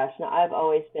my gosh. No, I've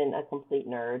always been a complete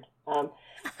nerd.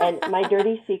 And my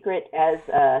dirty secret as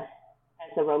a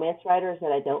romance writer is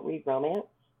that I don't read romance.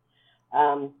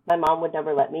 My mom would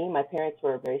never let me. My parents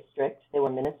were very strict. They were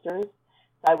ministers.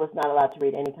 So I was not allowed to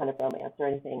read any kind of romance or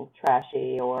anything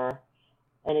trashy or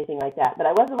anything like that. But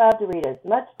I was allowed to read as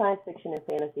much science fiction and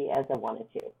fantasy as I wanted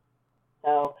to.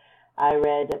 So I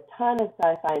read a ton of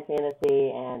sci-fi and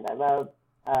fantasy, and I love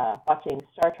watching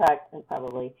Star Trek, and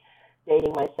probably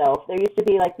dating myself. There used to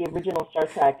be like the original Star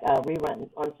Trek reruns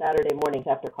on Saturday mornings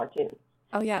after cartoons.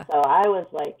 Oh, yeah. So I was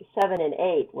like 7 and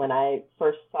 8 when I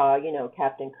first saw,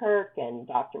 Captain Kirk and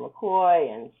Dr. McCoy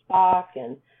and Spock,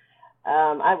 and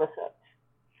I was hooked.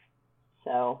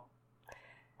 So,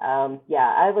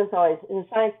 I was always in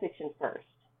science fiction first.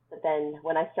 But then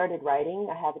when I started writing,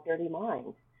 I have a dirty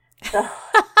mind. So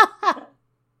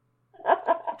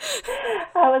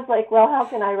I was like, well, how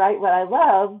can I write what I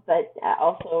love, but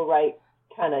also write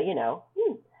kind of,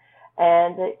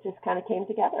 and it just kind of came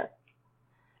together.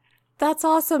 That's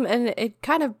awesome. And it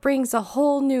kind of brings a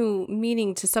whole new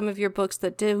meaning to some of your books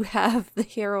that do have the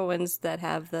heroines that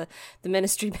have the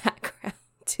ministry background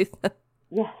to them.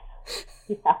 Yes.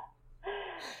 Yeah.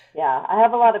 Yeah. I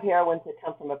have a lot of heroines that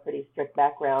come from a pretty strict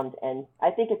background. And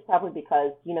I think it's probably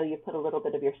because, you put a little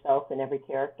bit of yourself in every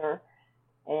character.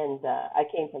 And I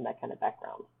came from that kind of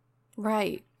background.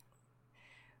 Right.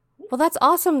 Well, that's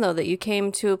awesome, though, that you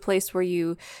came to a place where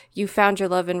you found your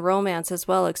love in romance as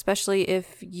well, especially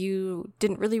if you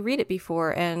didn't really read it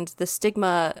before and the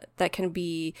stigma that can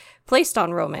be placed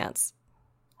on romance.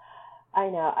 I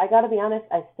know. I got to be honest,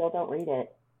 I still don't read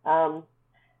it.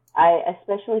 I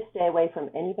especially stay away from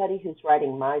anybody who's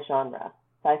writing my genre,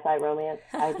 sci-fi romance.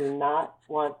 I do not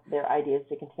want their ideas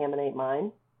to contaminate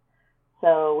mine.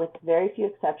 So, with very few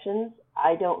exceptions,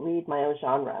 I don't read my own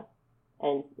genre.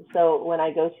 And so, when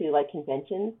I go to like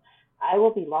conventions, I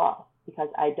will be lost because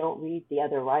I don't read the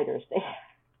other writers there.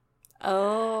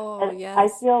 Oh, And I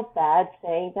yes. feel bad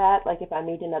saying that. Like if I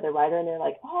meet another writer and they're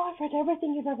like, "Oh, I've read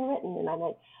everything you've ever written," and I'm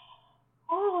like,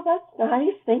 "Oh, that's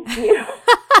nice, thank you."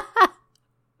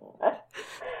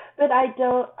 But I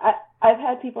don't. I've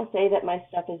had people say that my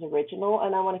stuff is original,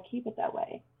 and I want to keep it that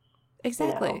way. You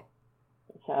Exactly. know,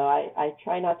 so I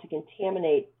try not to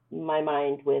contaminate my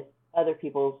mind with other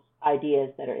people's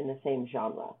ideas that are in the same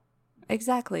genre.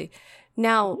 Exactly.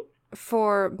 Now, Mhm.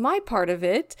 for my part of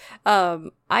it,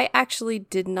 I actually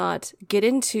did not get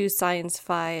into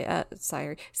sci-fi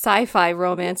Mhm.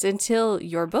 romance until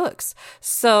your books.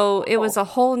 So it was Oh, a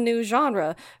whole new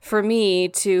genre for me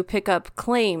to pick up.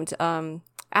 Claimed.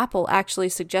 Apple actually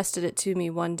suggested it to me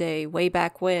one day, way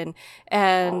back when,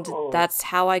 and oh, that's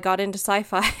how I got into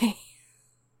sci-fi.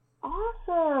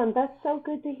 awesome! That's so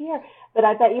good to hear. But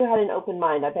I bet you had an open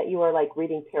mind. I bet you were like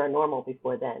reading paranormal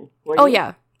before then. Were Oh you?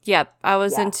 yeah. Yep. I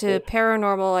was Yeah. into See.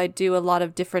 paranormal. I do a lot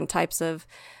of different types of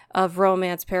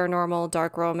romance, paranormal,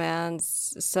 dark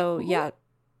romance. So Mhm. yeah.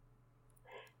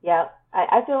 Yeah,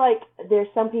 I feel like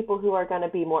there's some people who are going to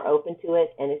be more open to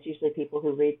it, and it's usually people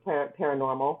who read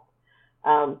paranormal.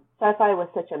 Sci-fi was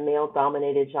such a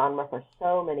male-dominated genre for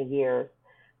so many years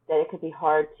that it could be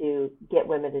hard to get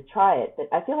women to try it. But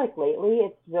I feel like lately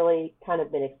it's really kind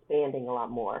of been expanding a lot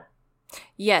more.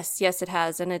 Yes, yes, it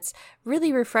has. And it's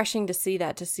really refreshing to see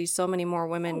that, to see so many more Oh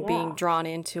women being yeah. drawn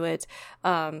into it.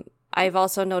 I've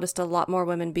also noticed a lot more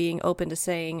women being open to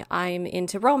saying, I'm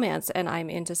into romance and I'm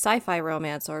into sci-fi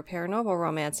romance or paranormal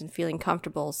romance, and feeling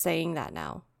comfortable saying that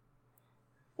now.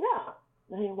 Yeah.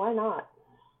 I mean, why not?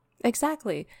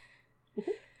 Exactly.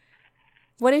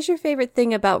 What is your favorite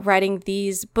thing about writing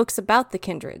these books about the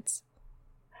kindreds?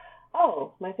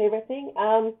 Oh, my favorite thing.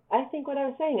 I think what I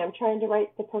was saying. I'm trying to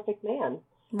write the perfect man.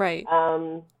 Right.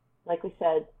 Um, like we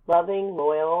said, loving,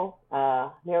 loyal,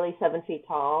 nearly 7 feet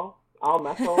tall, all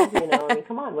muscle. I mean,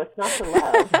 come on, what's not to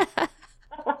love?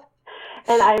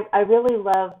 And I really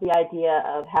love the idea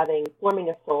of forming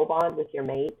a soul bond with your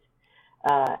mate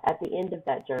at the end of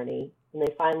that journey. And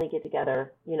they finally get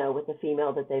together, with the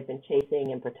female that they've been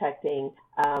chasing and protecting.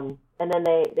 And then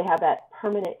they have that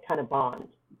permanent kind of bond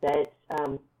that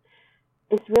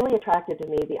it's really attractive to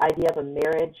me, the idea of a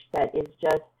marriage that is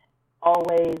just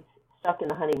always stuck in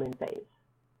the honeymoon phase.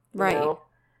 You Right. know,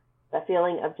 that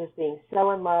feeling of just being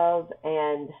so in love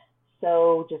and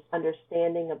so just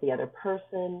understanding of the other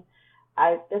person.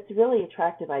 That's a really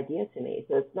attractive idea to me.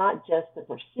 So it's not just the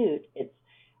pursuit. It's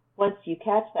once you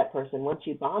catch that person, once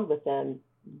you bond with them,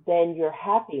 then you're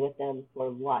happy with them for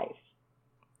life.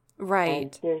 And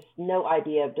Right. there's no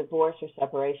idea of divorce or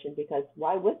separation because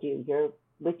why would you? You're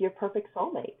with your perfect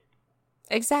soulmate.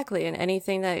 Exactly. And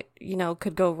anything that,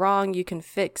 could go wrong, you can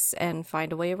fix and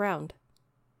find a way around.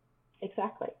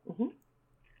 Exactly. Hmm.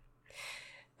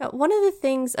 Now, one of the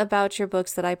things about your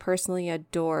books that I personally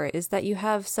adore is that you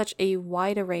have such a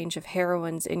wide range of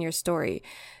heroines in your story.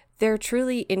 They're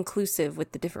truly inclusive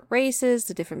with the different races,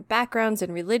 the different backgrounds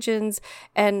and religions,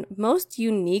 and most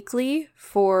uniquely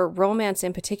for romance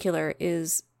in particular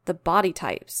is the body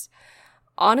types.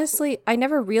 Honestly, I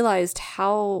never realized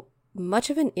how much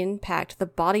of an impact the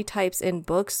body types in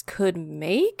books could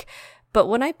make, but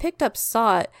when I picked up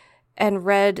Sought and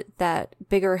read that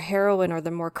bigger heroine or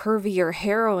the more curvier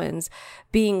heroines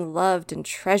being loved and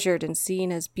treasured and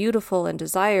seen as beautiful and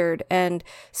desired and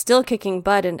still kicking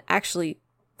butt, and actually,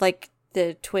 like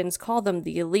the twins call them,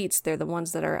 the elites, they're the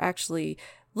ones that are actually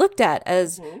looked at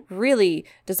as Hmm. really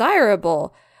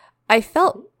desirable. I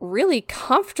felt really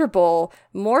comfortable,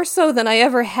 more so than I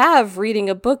ever have reading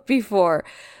a book before.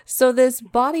 So this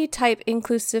body type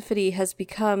inclusivity has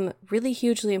become really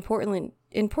hugely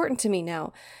important to me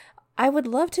now. I would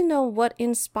love to know what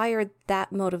inspired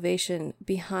that motivation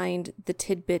behind the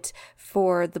tidbit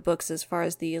for the books as far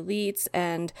as the elites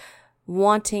and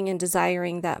wanting and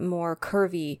desiring that more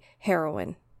curvy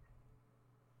heroine.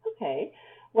 Okay.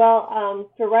 Well,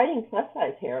 for writing plus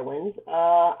size heroines,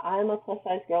 I'm a plus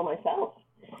size girl myself.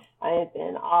 I have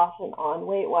been off and on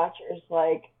Weight Watchers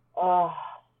like, oh,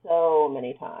 so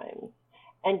many times,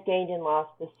 and gained and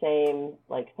lost the same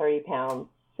like 30 pounds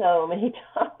so many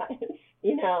times,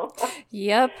 you know.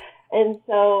 Yep. And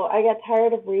so I got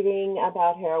tired of reading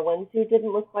about heroines who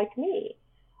didn't look like me.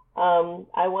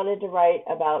 I wanted to write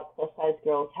about plus size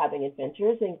girls having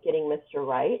adventures and getting Mr.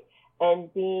 Right.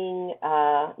 and being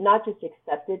not just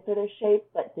accepted for their shape,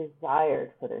 but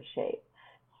desired for their shape,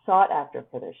 sought after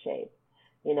for their shape,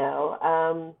 you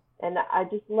know. And I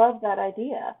just love that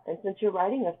idea. And since you're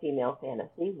writing a female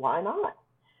fantasy, why not?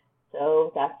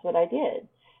 So that's what I did.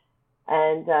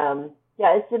 And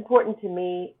yeah, it's important to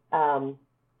me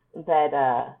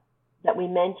that we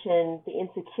mention the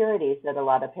insecurities that a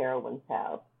lot of heroines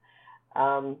have.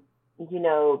 You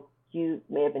know, you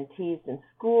may have been teased in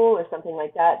school or something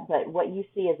like that, but what you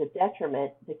see as a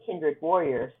detriment, the kindred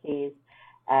warrior sees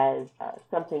as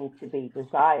something to be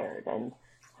desired and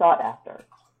sought after.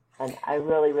 And I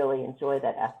really, really enjoy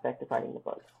that aspect of writing the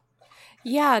book.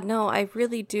 Yeah, no, I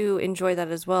really do enjoy that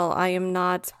as well. I am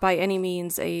not by any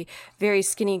means a very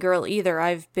skinny girl either.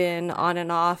 I've been on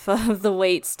and off of the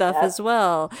weight stuff as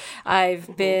well.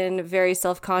 I've been very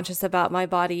self-conscious about my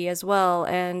body as well.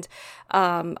 And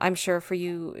I'm sure for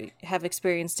you have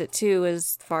experienced it too,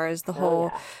 as far as the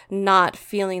whole not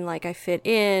feeling like I fit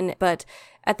in. But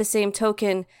at the same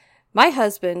token, my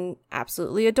husband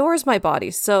absolutely adores my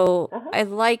body. So I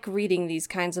like reading these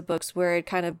kinds of books where it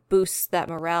kind of boosts that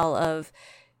morale of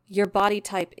your body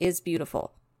type is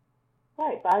beautiful.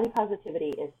 Right. Body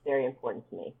positivity is very important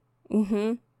to me.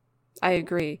 Mm-hmm. I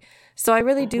agree. So I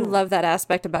really do love that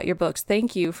aspect about your books.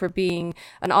 Thank you for being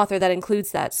an author that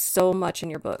includes that so much in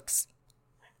your books.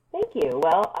 Thank you.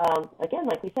 Well, again,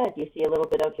 like we said, you see a little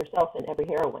bit of yourself in every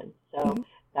heroine. So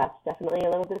that's definitely a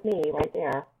little bit of me right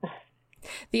there.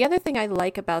 The other thing I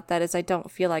like about that is I don't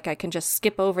feel like I can just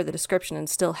skip over the description and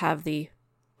still have the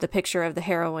picture of the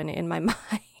heroine in my mind.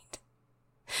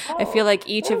 I feel like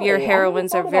each of your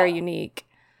heroines are very unique.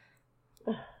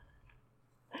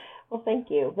 Well, thank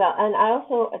you. Well, and I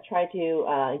also try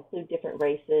to include different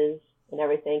races and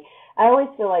everything. I always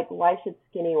feel like, why should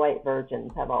skinny white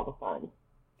virgins have all the fun?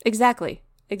 Exactly.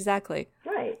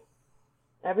 Right.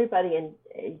 Everybody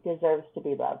deserves to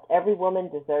be loved. Every woman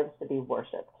deserves to be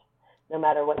worshipped. No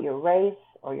matter what your race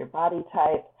or your body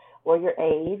type or your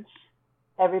age,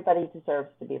 everybody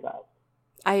deserves to be loved.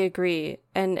 I agree.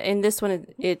 And in this one,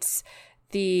 it's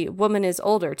the woman is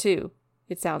older too,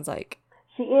 it sounds like.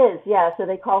 She is, yeah. So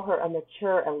they call her a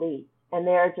mature elite. And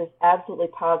they're just absolutely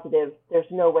positive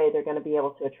there's no way they're going to be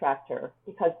able to attract her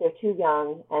because they're too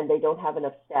young and they don't have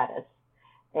enough status.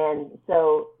 And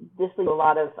so this leads to a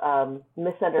lot of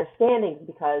misunderstandings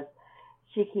because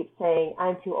she keeps saying,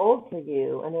 I'm too old for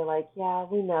you. And they're like, yeah,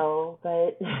 we know,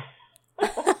 but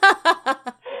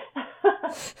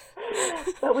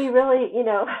but we really, you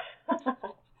know.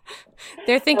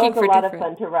 They're thinking for different. It was a lot of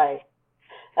fun to write.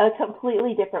 A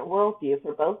completely different worldview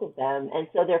for both of them. And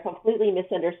so they're completely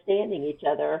misunderstanding each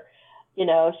other. You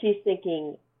know, she's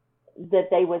thinking that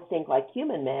they would think like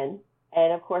human men.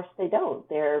 And of course they don't.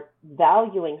 They're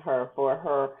valuing her for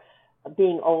her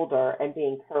being older and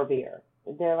being curvier.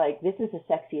 They're like, this is the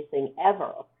sexiest thing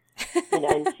ever. You know,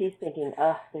 and she's thinking,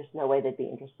 there's no way they'd be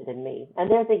interested in me. And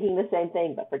they're thinking the same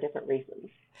thing, but for different reasons.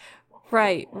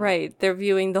 Right. They're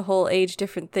viewing the whole age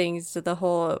different things, the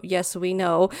whole, yes, we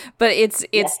know, but it's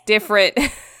different.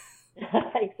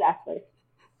 Exactly.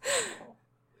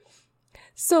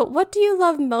 So what do you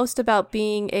love most about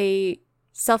being a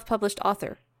self-published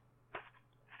author?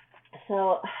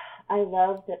 So I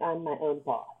love that I'm my own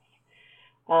boss.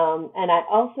 And I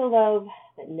also love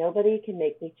that nobody can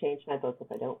make me change my book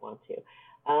if I don't want to.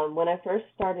 When I first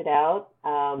started out,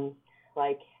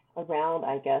 like around,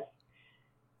 I guess,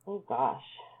 the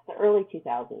early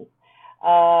 2000s,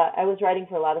 I was writing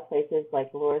for a lot of places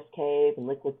like Laura's Cave and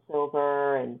Liquid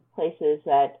Silver and places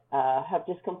that have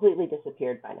just completely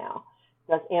disappeared by now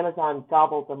because Amazon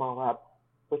gobbled them all up,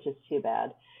 which is too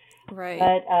bad. Right.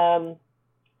 But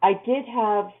I did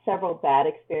have several bad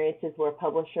experiences where a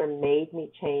publisher made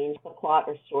me change the plot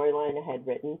or storyline I had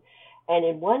written. And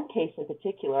in one case in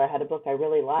particular, I had a book I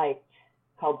really liked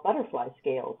called Butterfly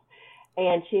Scales.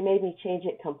 And she made me change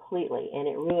it completely, and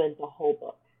it ruined the whole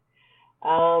book.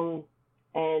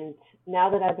 And now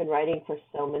that I've been writing for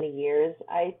so many years,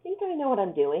 I think I know what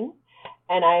I'm doing.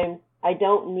 And I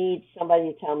don't need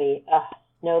somebody to tell me,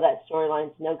 no, that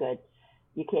storyline's no good.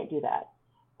 You can't do that.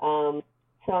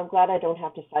 So I'm glad I don't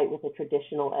have to fight with a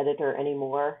traditional editor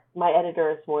anymore. My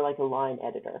editor is more like a line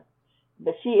editor.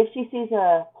 But if she sees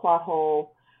a plot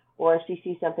hole or if she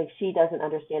sees something she doesn't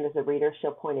understand as a reader,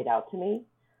 she'll point it out to me.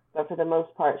 But for the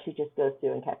most part, she just goes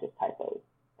through and catches typos.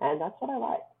 And that's what I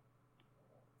like.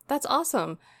 That's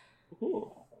awesome.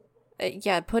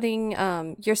 Yeah, putting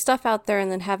your stuff out there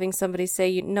and then having somebody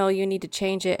say, no, you need to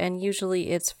change it. And usually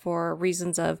it's for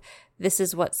reasons of this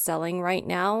is what's selling right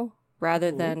now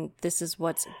rather than this is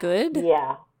what's good.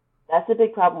 Yeah, that's a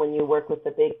big problem when you work with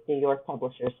the big New York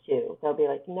publishers too. They'll be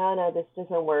like, no, this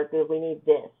doesn't work. We need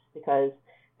this. because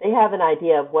they have an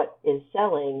idea of what is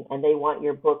selling and they want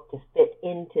your book to fit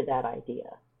into that idea,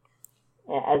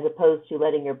 as opposed to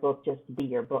letting your book just be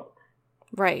your book.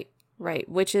 Right.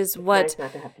 Which is it's what... nice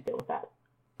not to have to deal with that.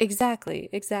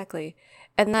 Exactly.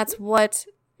 And that's what,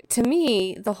 to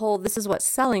me, this is what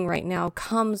selling right now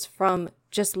comes from,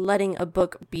 just letting a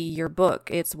book be your book.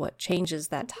 It's what changes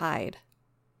that tide.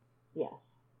 Yes,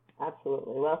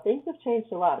 absolutely. Well, things have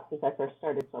changed a lot since I first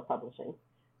started self-publishing.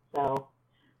 So,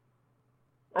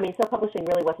 I mean, self-publishing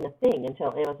really wasn't a thing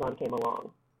until Amazon came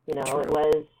along. You know, True. It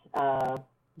was,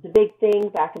 the big thing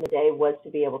back in the day was to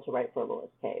be able to write for Lewis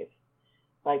Cave.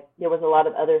 Like, there was a lot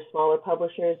of other smaller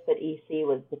publishers, but EC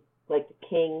was the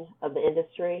king of the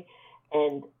industry.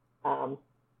 And I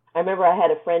remember I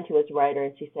had a friend who was a writer,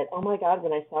 and she said, "Oh my God,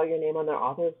 when I saw your name on their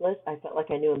authors list, I felt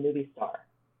like I knew a movie star."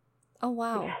 Oh,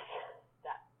 wow. Because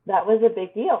that was a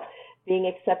big deal. Being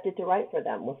accepted to write for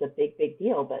them was a big, big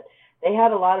deal. But they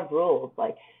had a lot of rules.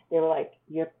 Like, they were like,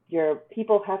 your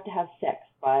people have to have sex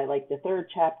by like the third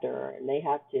chapter, and they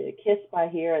have to kiss by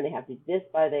here, and they have to do this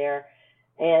by there.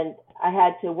 And I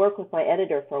had to work with my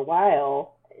editor for a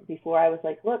while before I was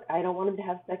like, look, I don't want them to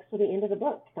have sex till the end of the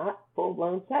book. It's not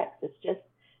full-blown sex. It's just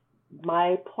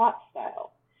my plot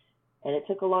style. And it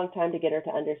took a long time to get her to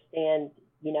understand,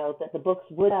 you know, that the books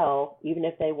would sell even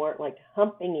if they weren't like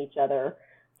humping each other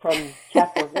from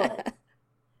chapter one.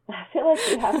 I feel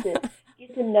like you have to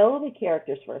get to know the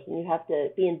characters first, and you have to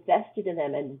be invested in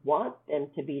them and want them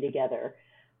to be together.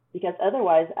 Because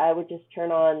otherwise, I would just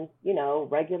turn on, you know,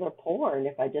 regular porn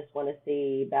if I just want to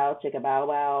see bow chicka bow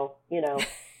wow, you know,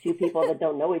 two people that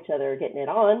don't know each other getting it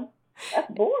on.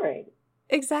 That's boring.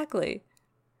 Exactly.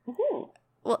 Mm-hmm.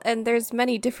 Well, and there's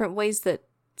many different ways that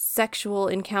sexual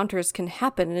encounters can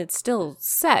happen, and it's still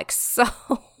sex, so...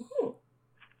 Mm-hmm.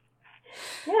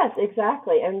 Yes,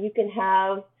 exactly. And you can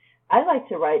have... I like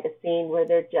to write a scene where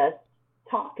they're just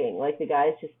talking, like the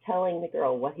guy's just telling the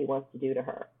girl what he wants to do to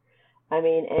her. I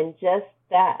mean, and just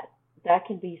that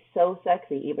can be so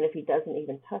sexy, even if he doesn't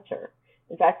even touch her.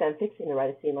 In fact, I'm fixing to write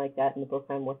a scene like that in the book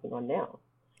I'm working on now.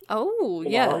 Oh, you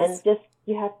yes. know? And just,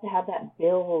 you have to have that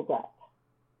build up,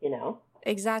 you know?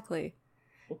 Exactly.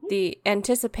 Mm-hmm. The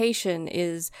anticipation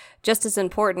is just as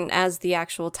important as the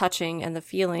actual touching and the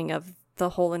feeling of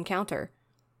the whole encounter.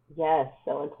 Yes,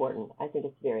 so important. I think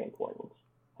it's very important.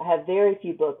 I have very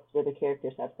few books where the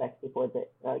characters have sex before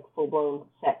like full-blown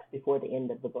sex before the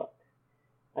end of the book.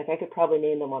 Like, I could probably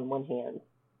name them on one hand.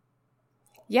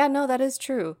 Yeah, no, that is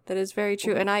true. That is very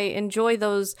true. And I enjoy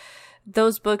those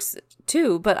books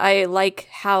too, but I like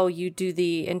how you do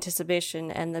the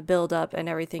anticipation and the build up and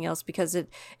everything else, because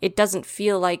it doesn't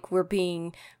feel like we're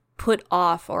being put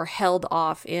off or held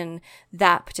off in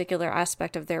that particular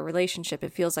aspect of their relationship.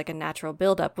 It feels like a natural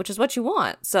build up, which is what you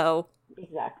want. So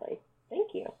exactly.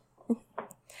 Thank you.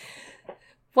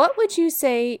 What would you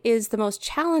say is the most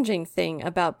challenging thing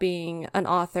about being an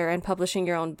author and publishing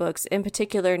your own books, in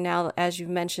particular now, as you've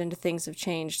mentioned, things have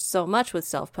changed so much with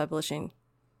self-publishing?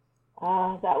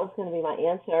 That was going to be my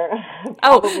answer.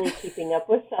 Probably keeping up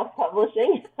with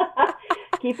self-publishing.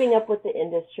 Keeping up with the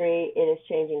industry. It is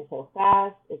changing so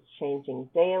fast. It's changing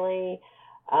daily.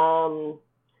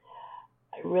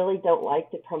 I really don't like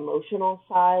the promotional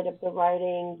side of the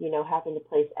writing, you know, having to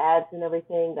place ads and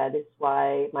everything. That is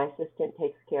why my assistant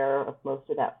takes care of most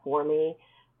of that for me.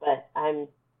 But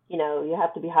you know, you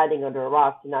have to be hiding under a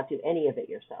rock to not do any of it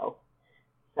yourself.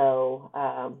 So,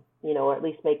 you know, or at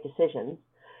least make decisions.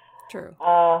 True.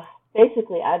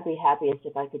 Basically, I'd be happiest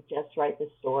if I could just write the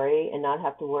story and not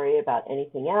have to worry about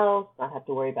anything else, not have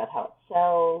to worry about how it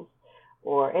sells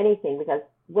or anything. Because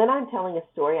when I'm telling a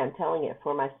story, I'm telling it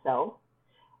for myself.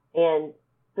 And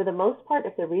for the most part,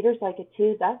 if the readers like it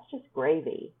too, that's just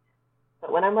gravy.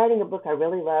 But when I'm writing a book I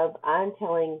really love, I'm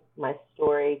telling my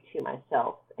story to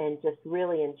myself and just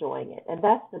really enjoying it. And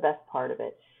that's the best part of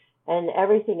it. And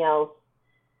everything else,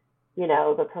 you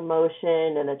know, the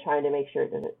promotion and the trying to make sure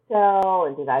it doesn't sell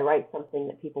and did I write something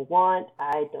that people want,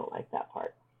 I don't like that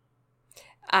part.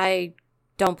 I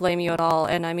don't blame you at all.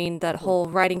 And I mean, that whole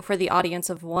writing for the audience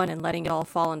of one and letting it all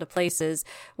fall into place is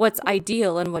what's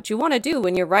ideal and what you want to do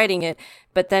when you're writing it.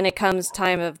 But then it comes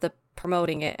time of the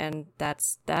promoting it, and that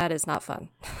is not fun.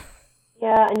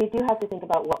 Yeah, and you do have to think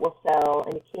about what will sell,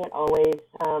 and you can't always,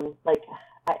 like,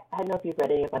 I don't know if you've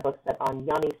read any of my books that on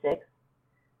Yanni 6.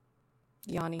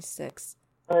 Yanni 6.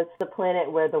 It's the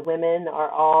planet where the women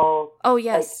are all... Oh,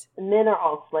 yes. Like, men are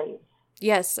all slaves.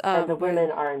 Yes. And the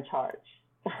women are in charge.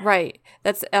 Right.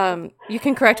 That's you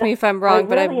can correct me if I'm wrong,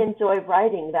 but I really enjoy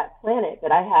writing that planet.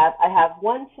 But I have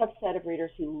one subset of readers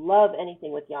who love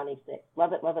anything with Yanni 6.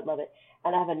 Love it, love it, love it.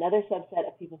 And I have another subset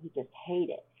of people who just hate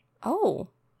it. Oh.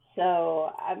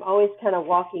 So I'm always kind of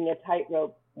walking a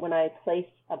tightrope when I place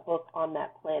a book on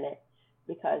that planet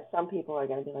because some people are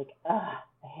going to be like, ugh,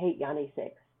 I hate Yanni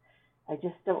 6. I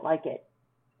just don't like it.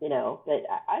 But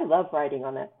I love writing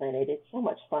on that planet. It's so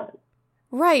much fun.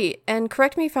 Right. And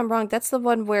correct me if I'm wrong, that's the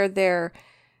one where they're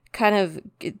kind of,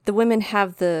 the women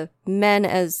have the men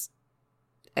as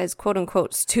quote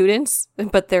unquote students,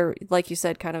 but they're, like you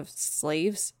said, kind of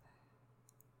slaves.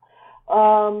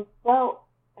 Well,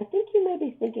 I think you may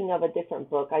be thinking of a different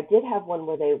book. I did have one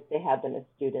where they had them as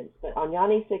students, but on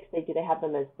Yanni 6 they have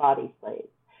them as body slaves,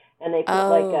 and they put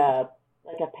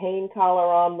like a pain collar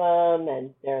on them,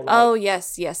 and they're like,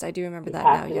 yes, I do remember that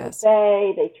now. Yes,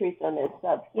 they treat them as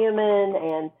subhuman,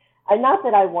 and not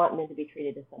that I want men to be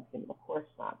treated as subhuman, of course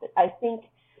not. But I think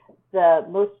the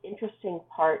most interesting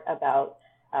part about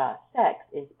sex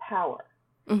is power.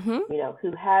 Mm-hmm.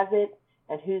 Who has it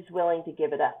and who's willing to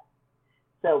give it up.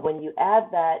 So when you add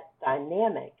that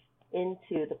dynamic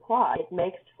into the plot, it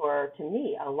makes for, to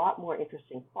me, a lot more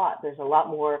interesting plot. There's a lot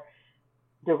more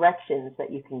directions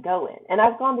that you can go in. And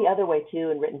I've gone the other way, too,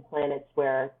 and written planets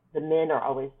where the men are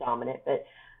always dominant. But,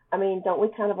 I mean, don't we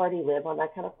kind of already live on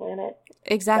that kind of planet?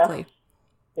 Exactly.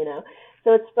 So,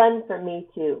 so it's fun for me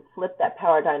to flip that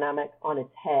power dynamic on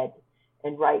its head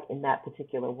and write in that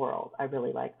particular world. I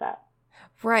really like that.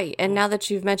 Right. And now that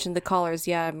you've mentioned the collars,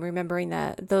 yeah, I'm remembering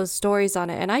those stories on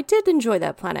it. And I did enjoy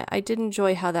that planet. I did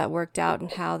enjoy how that worked out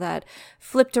and how that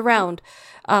flipped around.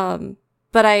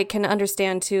 But I can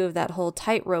understand, too, of that whole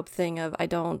tightrope thing of I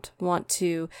don't want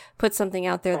to put something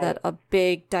out there that a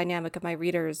big dynamic of my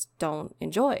readers don't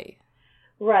enjoy.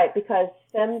 Right, because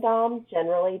femdom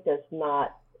generally does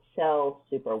not sell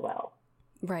super well.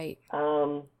 Right.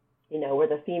 Where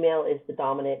the female is the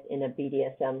dominant in a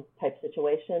BDSM type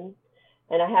situation.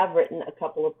 And I have written a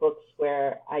couple of books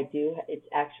where it's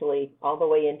actually all the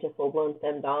way into full-blown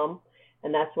femdom.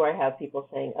 And that's where I have people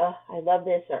saying, oh, I love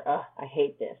this, or oh, I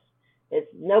hate this.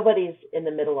 Nobody's in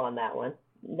the middle on that one.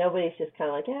 Nobody's just kind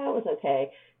of like, yeah, it was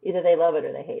okay. Either they love it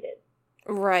or they hate it.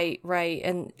 Right.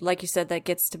 And like you said, that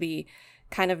gets to be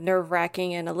kind of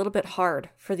nerve-wracking and a little bit hard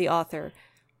for the author.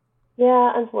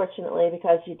 Yeah, unfortunately,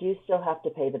 because you do still have to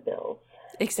pay the bills.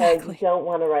 Exactly. So you don't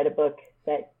want to write a book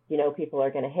that, people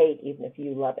are going to hate, even if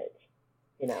you love it,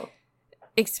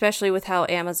 Especially with how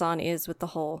Amazon is with the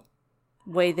whole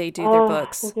way they do their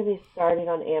books. Don't get me started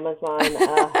on Amazon.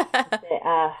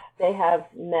 They have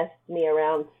messed me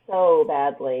around so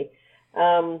badly.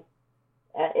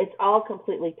 It's all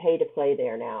completely pay to play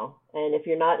there now. And if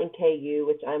you're not in KU,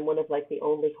 which I'm one of like the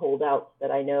only holdouts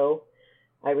that I know,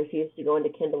 I refuse to go into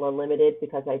Kindle Unlimited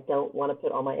because I don't want to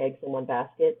put all my eggs in one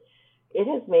basket. It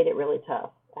has made it really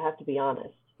tough. I have to be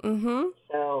honest. Mm-hmm.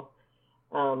 So,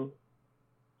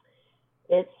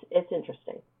 it's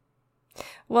interesting.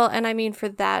 Well, and I mean, for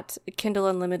that Kindle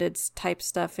Unlimited type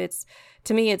stuff,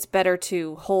 to me, it's better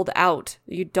to hold out.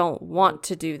 You don't want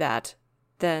to do that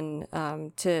than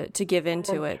to give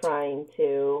into it. Trying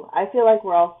to. I feel like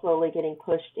we're all slowly getting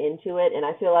pushed into it, and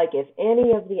I feel like if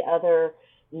any of the other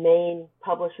main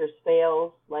publishers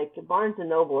fails, like Barnes and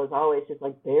Noble is always just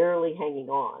like barely hanging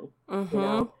on,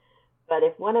 mm-hmm. But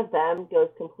if one of them goes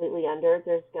completely under,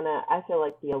 I feel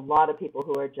like be a lot of people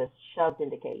who are just shoved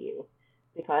into KU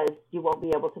because you won't be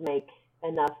able to make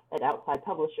enough at outside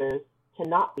publishers to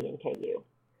not be in KU.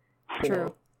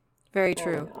 True. Very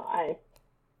true. I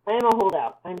am a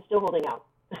holdout. I'm still holding out.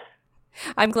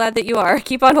 I'm glad that you are.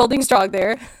 Keep on holding strong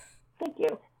there. Thank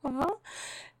you. Uh-huh.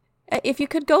 If you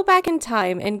could go back in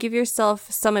time and give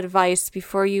yourself some advice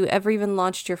before you ever even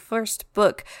launched your first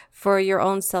book for your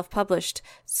own self-published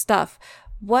stuff,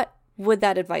 what would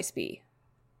that advice be?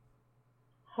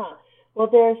 Well,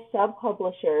 there's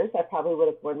sub-publishers I probably would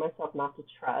have warned myself not to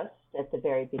trust at the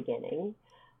very beginning.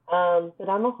 But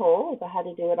on the whole, if I had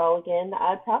to do it all again,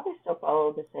 I'd probably still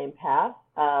follow the same path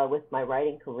with my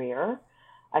writing career.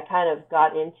 I kind of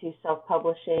got into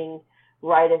self-publishing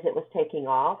right as it was taking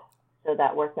off. So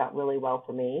that worked out really well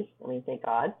for me. I mean, thank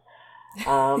God.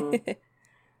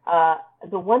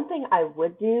 The one thing I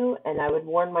would do, and I would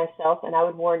warn myself, and I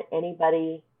would warn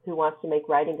anybody who wants to make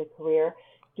writing a career,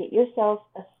 get yourself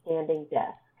a standing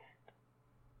desk.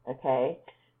 Okay?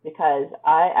 Because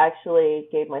I actually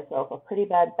gave myself a pretty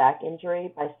bad back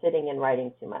injury by sitting and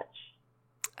writing too much.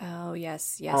 Oh,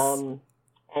 yes. And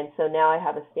so now I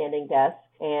have a standing desk,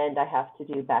 and I have to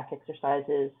do back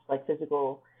exercises, like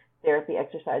physical therapy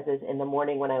exercises in the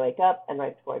morning when I wake up and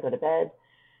right before I go to bed.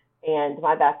 And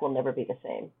my back will never be the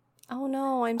same. Oh,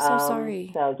 no, I'm so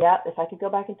sorry. So, yeah, if I could go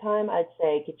back in time, I'd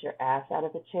say get your ass out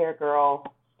of the chair, girl.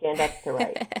 Stand up to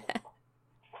write.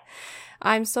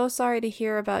 I'm so sorry to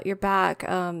hear about your back.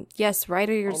 Yes,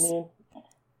 writers...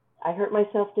 I hurt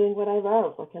myself doing what I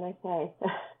love. What can I say?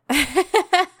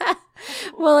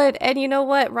 Well, and you know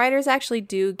what? Writers actually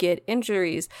do get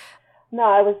injuries. No,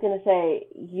 I was going to say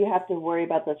you have to worry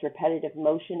about those repetitive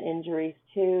motion injuries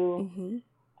too.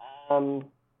 Mm-hmm. Um,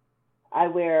 I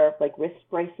wear like wrist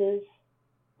braces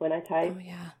when I type, Oh,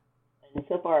 yeah. and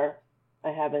so far I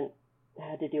haven't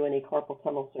had to do any carpal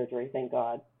tunnel surgery, thank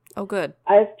God. Oh, good.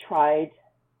 I've tried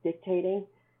dictating.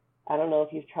 I don't know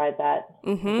if you've tried that.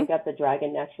 Mm-hmm. I got the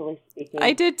Dragon Naturally Speaking.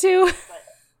 I did too.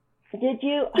 Did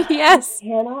you? Yes. I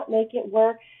cannot make it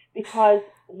work because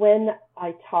when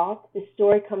I talk, the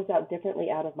story comes out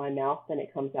differently out of my mouth than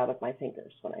it comes out of my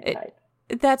fingers when I type.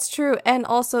 That's true. And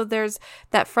also there's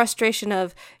that frustration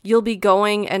of you'll be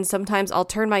going and sometimes I'll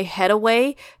turn my head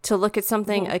away to look at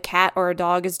something a cat or a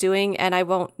dog is doing and I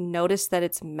won't notice that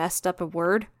it's messed up a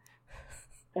word.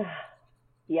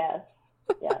 Yes.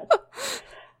 It's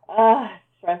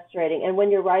frustrating. And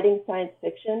when you're writing science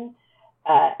fiction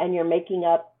and you're making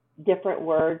up different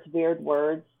words, weird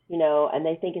words, and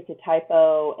they think it's a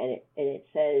typo and it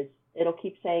says, it'll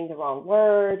keep saying the wrong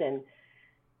word and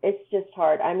it's just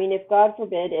hard. I mean, if God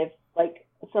forbid, if like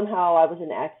somehow I was in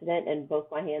an accident and both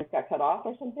my hands got cut off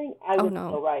or something, I would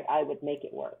still write. I would make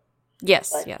it work.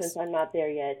 Yes, but yes. Since I'm not there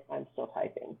yet, I'm still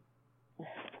typing.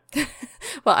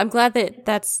 Well, I'm glad that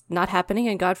that's not happening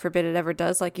and God forbid it ever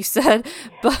does, like you said,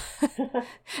 but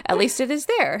at least it is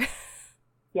there.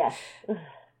 Yes.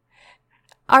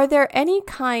 Are there any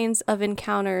kinds of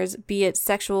encounters, be it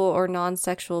sexual or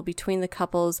non-sexual, between the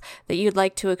couples that you'd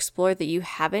like to explore that you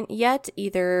haven't yet,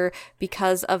 either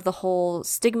because of the whole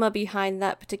stigma behind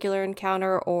that particular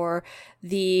encounter or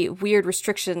the weird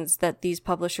restrictions that these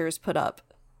publishers put up?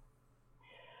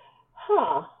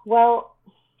 Well,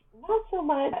 not so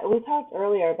much. We talked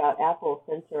earlier about Apple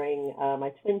censoring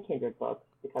my Twin Kindred books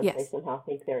because they somehow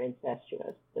think they're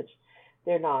incestuous, which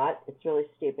they're not. It's really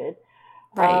stupid.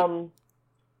 Right.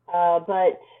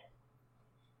 But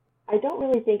I don't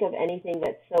really think of anything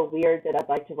that's so weird that I'd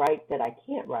like to write that I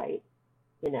can't write,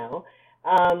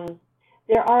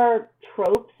 There are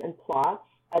tropes and plots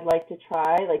I'd like to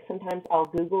try. Like sometimes I'll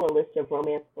Google a list of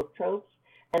romance book tropes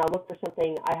and I'll look for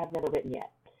something I have never written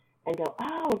yet and go,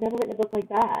 oh, I've never written a book like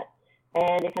that.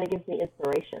 And it kind of gives me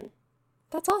inspiration.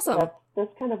 That's awesome.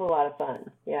 That's kind of a lot of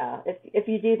fun. Yeah. If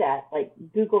you do that, like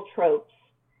Google tropes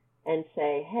and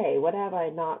say, hey, what have I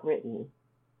not written?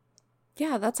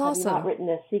 Yeah, that's awesome. Have you not written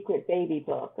a secret baby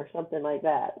book or something like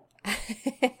that?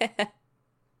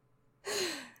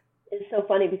 It's so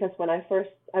funny because when I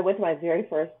went to my very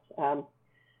first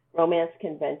romance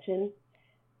convention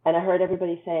and I heard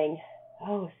everybody saying,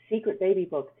 oh, secret baby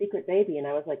book, secret baby. And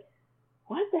I was like,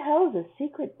 what the hell is a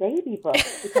secret baby book?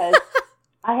 Because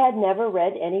I had never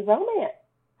read any romance.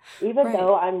 Even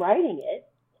though I'm writing it,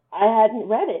 I hadn't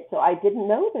read it, so I didn't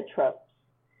know the tropes.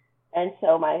 And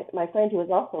so my friend who was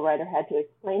also a writer had to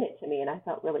explain it to me, and I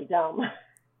felt really dumb.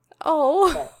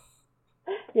 Oh. But,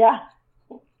 yeah.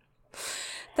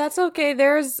 That's okay.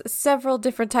 There's several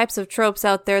different types of tropes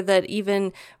out there that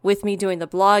even with me doing the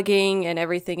blogging and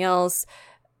everything else,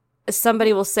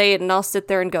 somebody will say it and I'll sit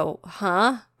there and go,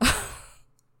 huh?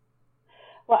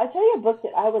 Well, I'll tell you a book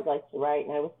that I would like to write,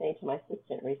 and I was saying to my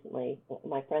assistant recently,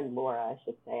 my friend Laura, I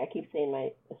should say. I keep saying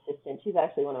my assistant. She's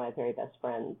actually one of my very best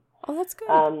friends. Oh, that's good.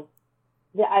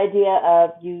 The idea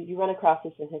of you run across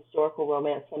this in historical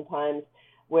romance sometimes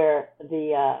where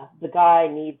the guy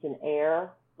needs an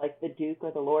heir, like the Duke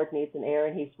or the Lord needs an heir,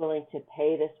 and he's willing to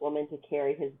pay this woman to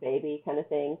carry his baby kind of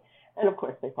thing. And, of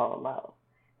course, they fall in love.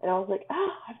 And I was like,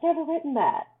 I've never written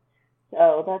that.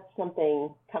 So that's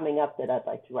something coming up that I'd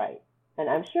like to write. And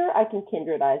I'm sure I can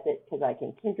Kindredize it because I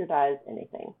can Kindredize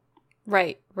anything.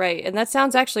 Right. And that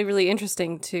sounds actually really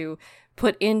interesting to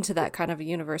put into that kind of a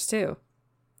universe, too.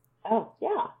 Oh,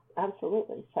 yeah,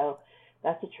 absolutely. So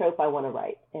that's a trope I want to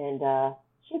write. And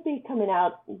should be coming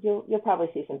out. You'll probably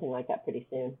see something like that pretty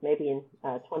soon, maybe in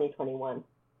 2021.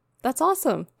 That's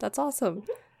awesome.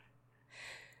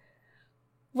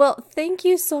 Well, thank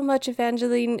you so much,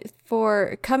 Evangeline,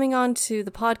 for coming on to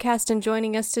the podcast and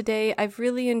joining us today. I've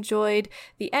really enjoyed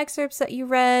the excerpts that you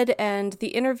read and the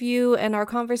interview and our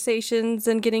conversations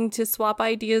and getting to swap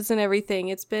ideas and everything.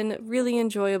 It's been really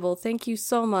enjoyable. Thank you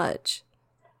so much.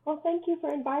 Well, thank you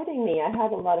for inviting me. I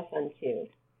had a lot of fun, too.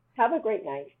 Have a great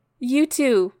night. You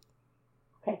too.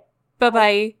 Okay.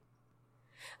 Bye-bye.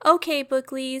 Okay,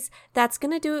 Booklies, that's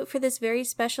going to do it for this very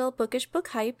special Bookish Book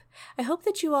Hype. I hope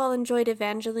that you all enjoyed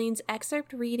Evangeline's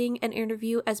excerpt reading and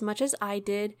interview as much as I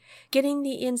did. Getting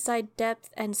the inside depth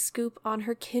and scoop on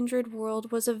her kindred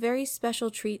world was a very special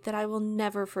treat that I will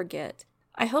never forget.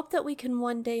 I hope that we can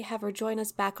one day have her join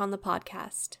us back on the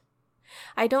podcast.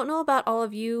 I don't know about all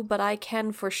of you, but I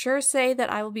can for sure say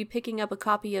that I will be picking up a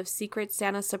copy of Secret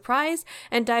Santa Surprise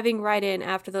and diving right in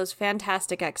after those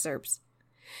fantastic excerpts.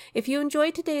 If you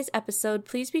enjoyed today's episode,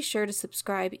 please be sure to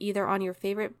subscribe either on your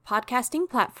favorite podcasting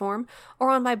platform or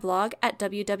on my blog at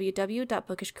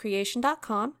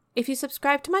www.bookishcreation.com. If you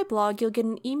subscribe to my blog, you'll get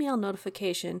an email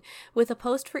notification with a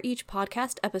post for each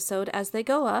podcast episode as they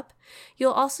go up.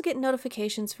 You'll also get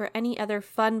notifications for any other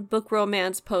fun book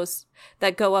romance posts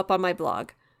that go up on my blog.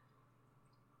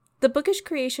 The Bookish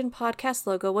Creation podcast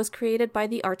logo was created by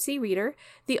The Artsy Reader.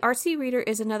 The Artsy Reader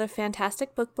is another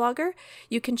fantastic book blogger.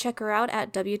 You can check her out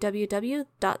at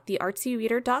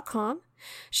www.theartsyreader.com.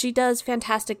 She does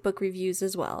fantastic book reviews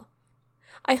as well.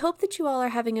 I hope that you all are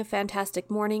having a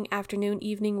fantastic morning, afternoon,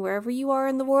 evening, wherever you are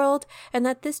in the world, and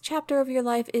that this chapter of your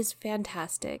life is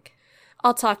fantastic.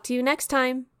 I'll talk to you next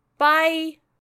time. Bye!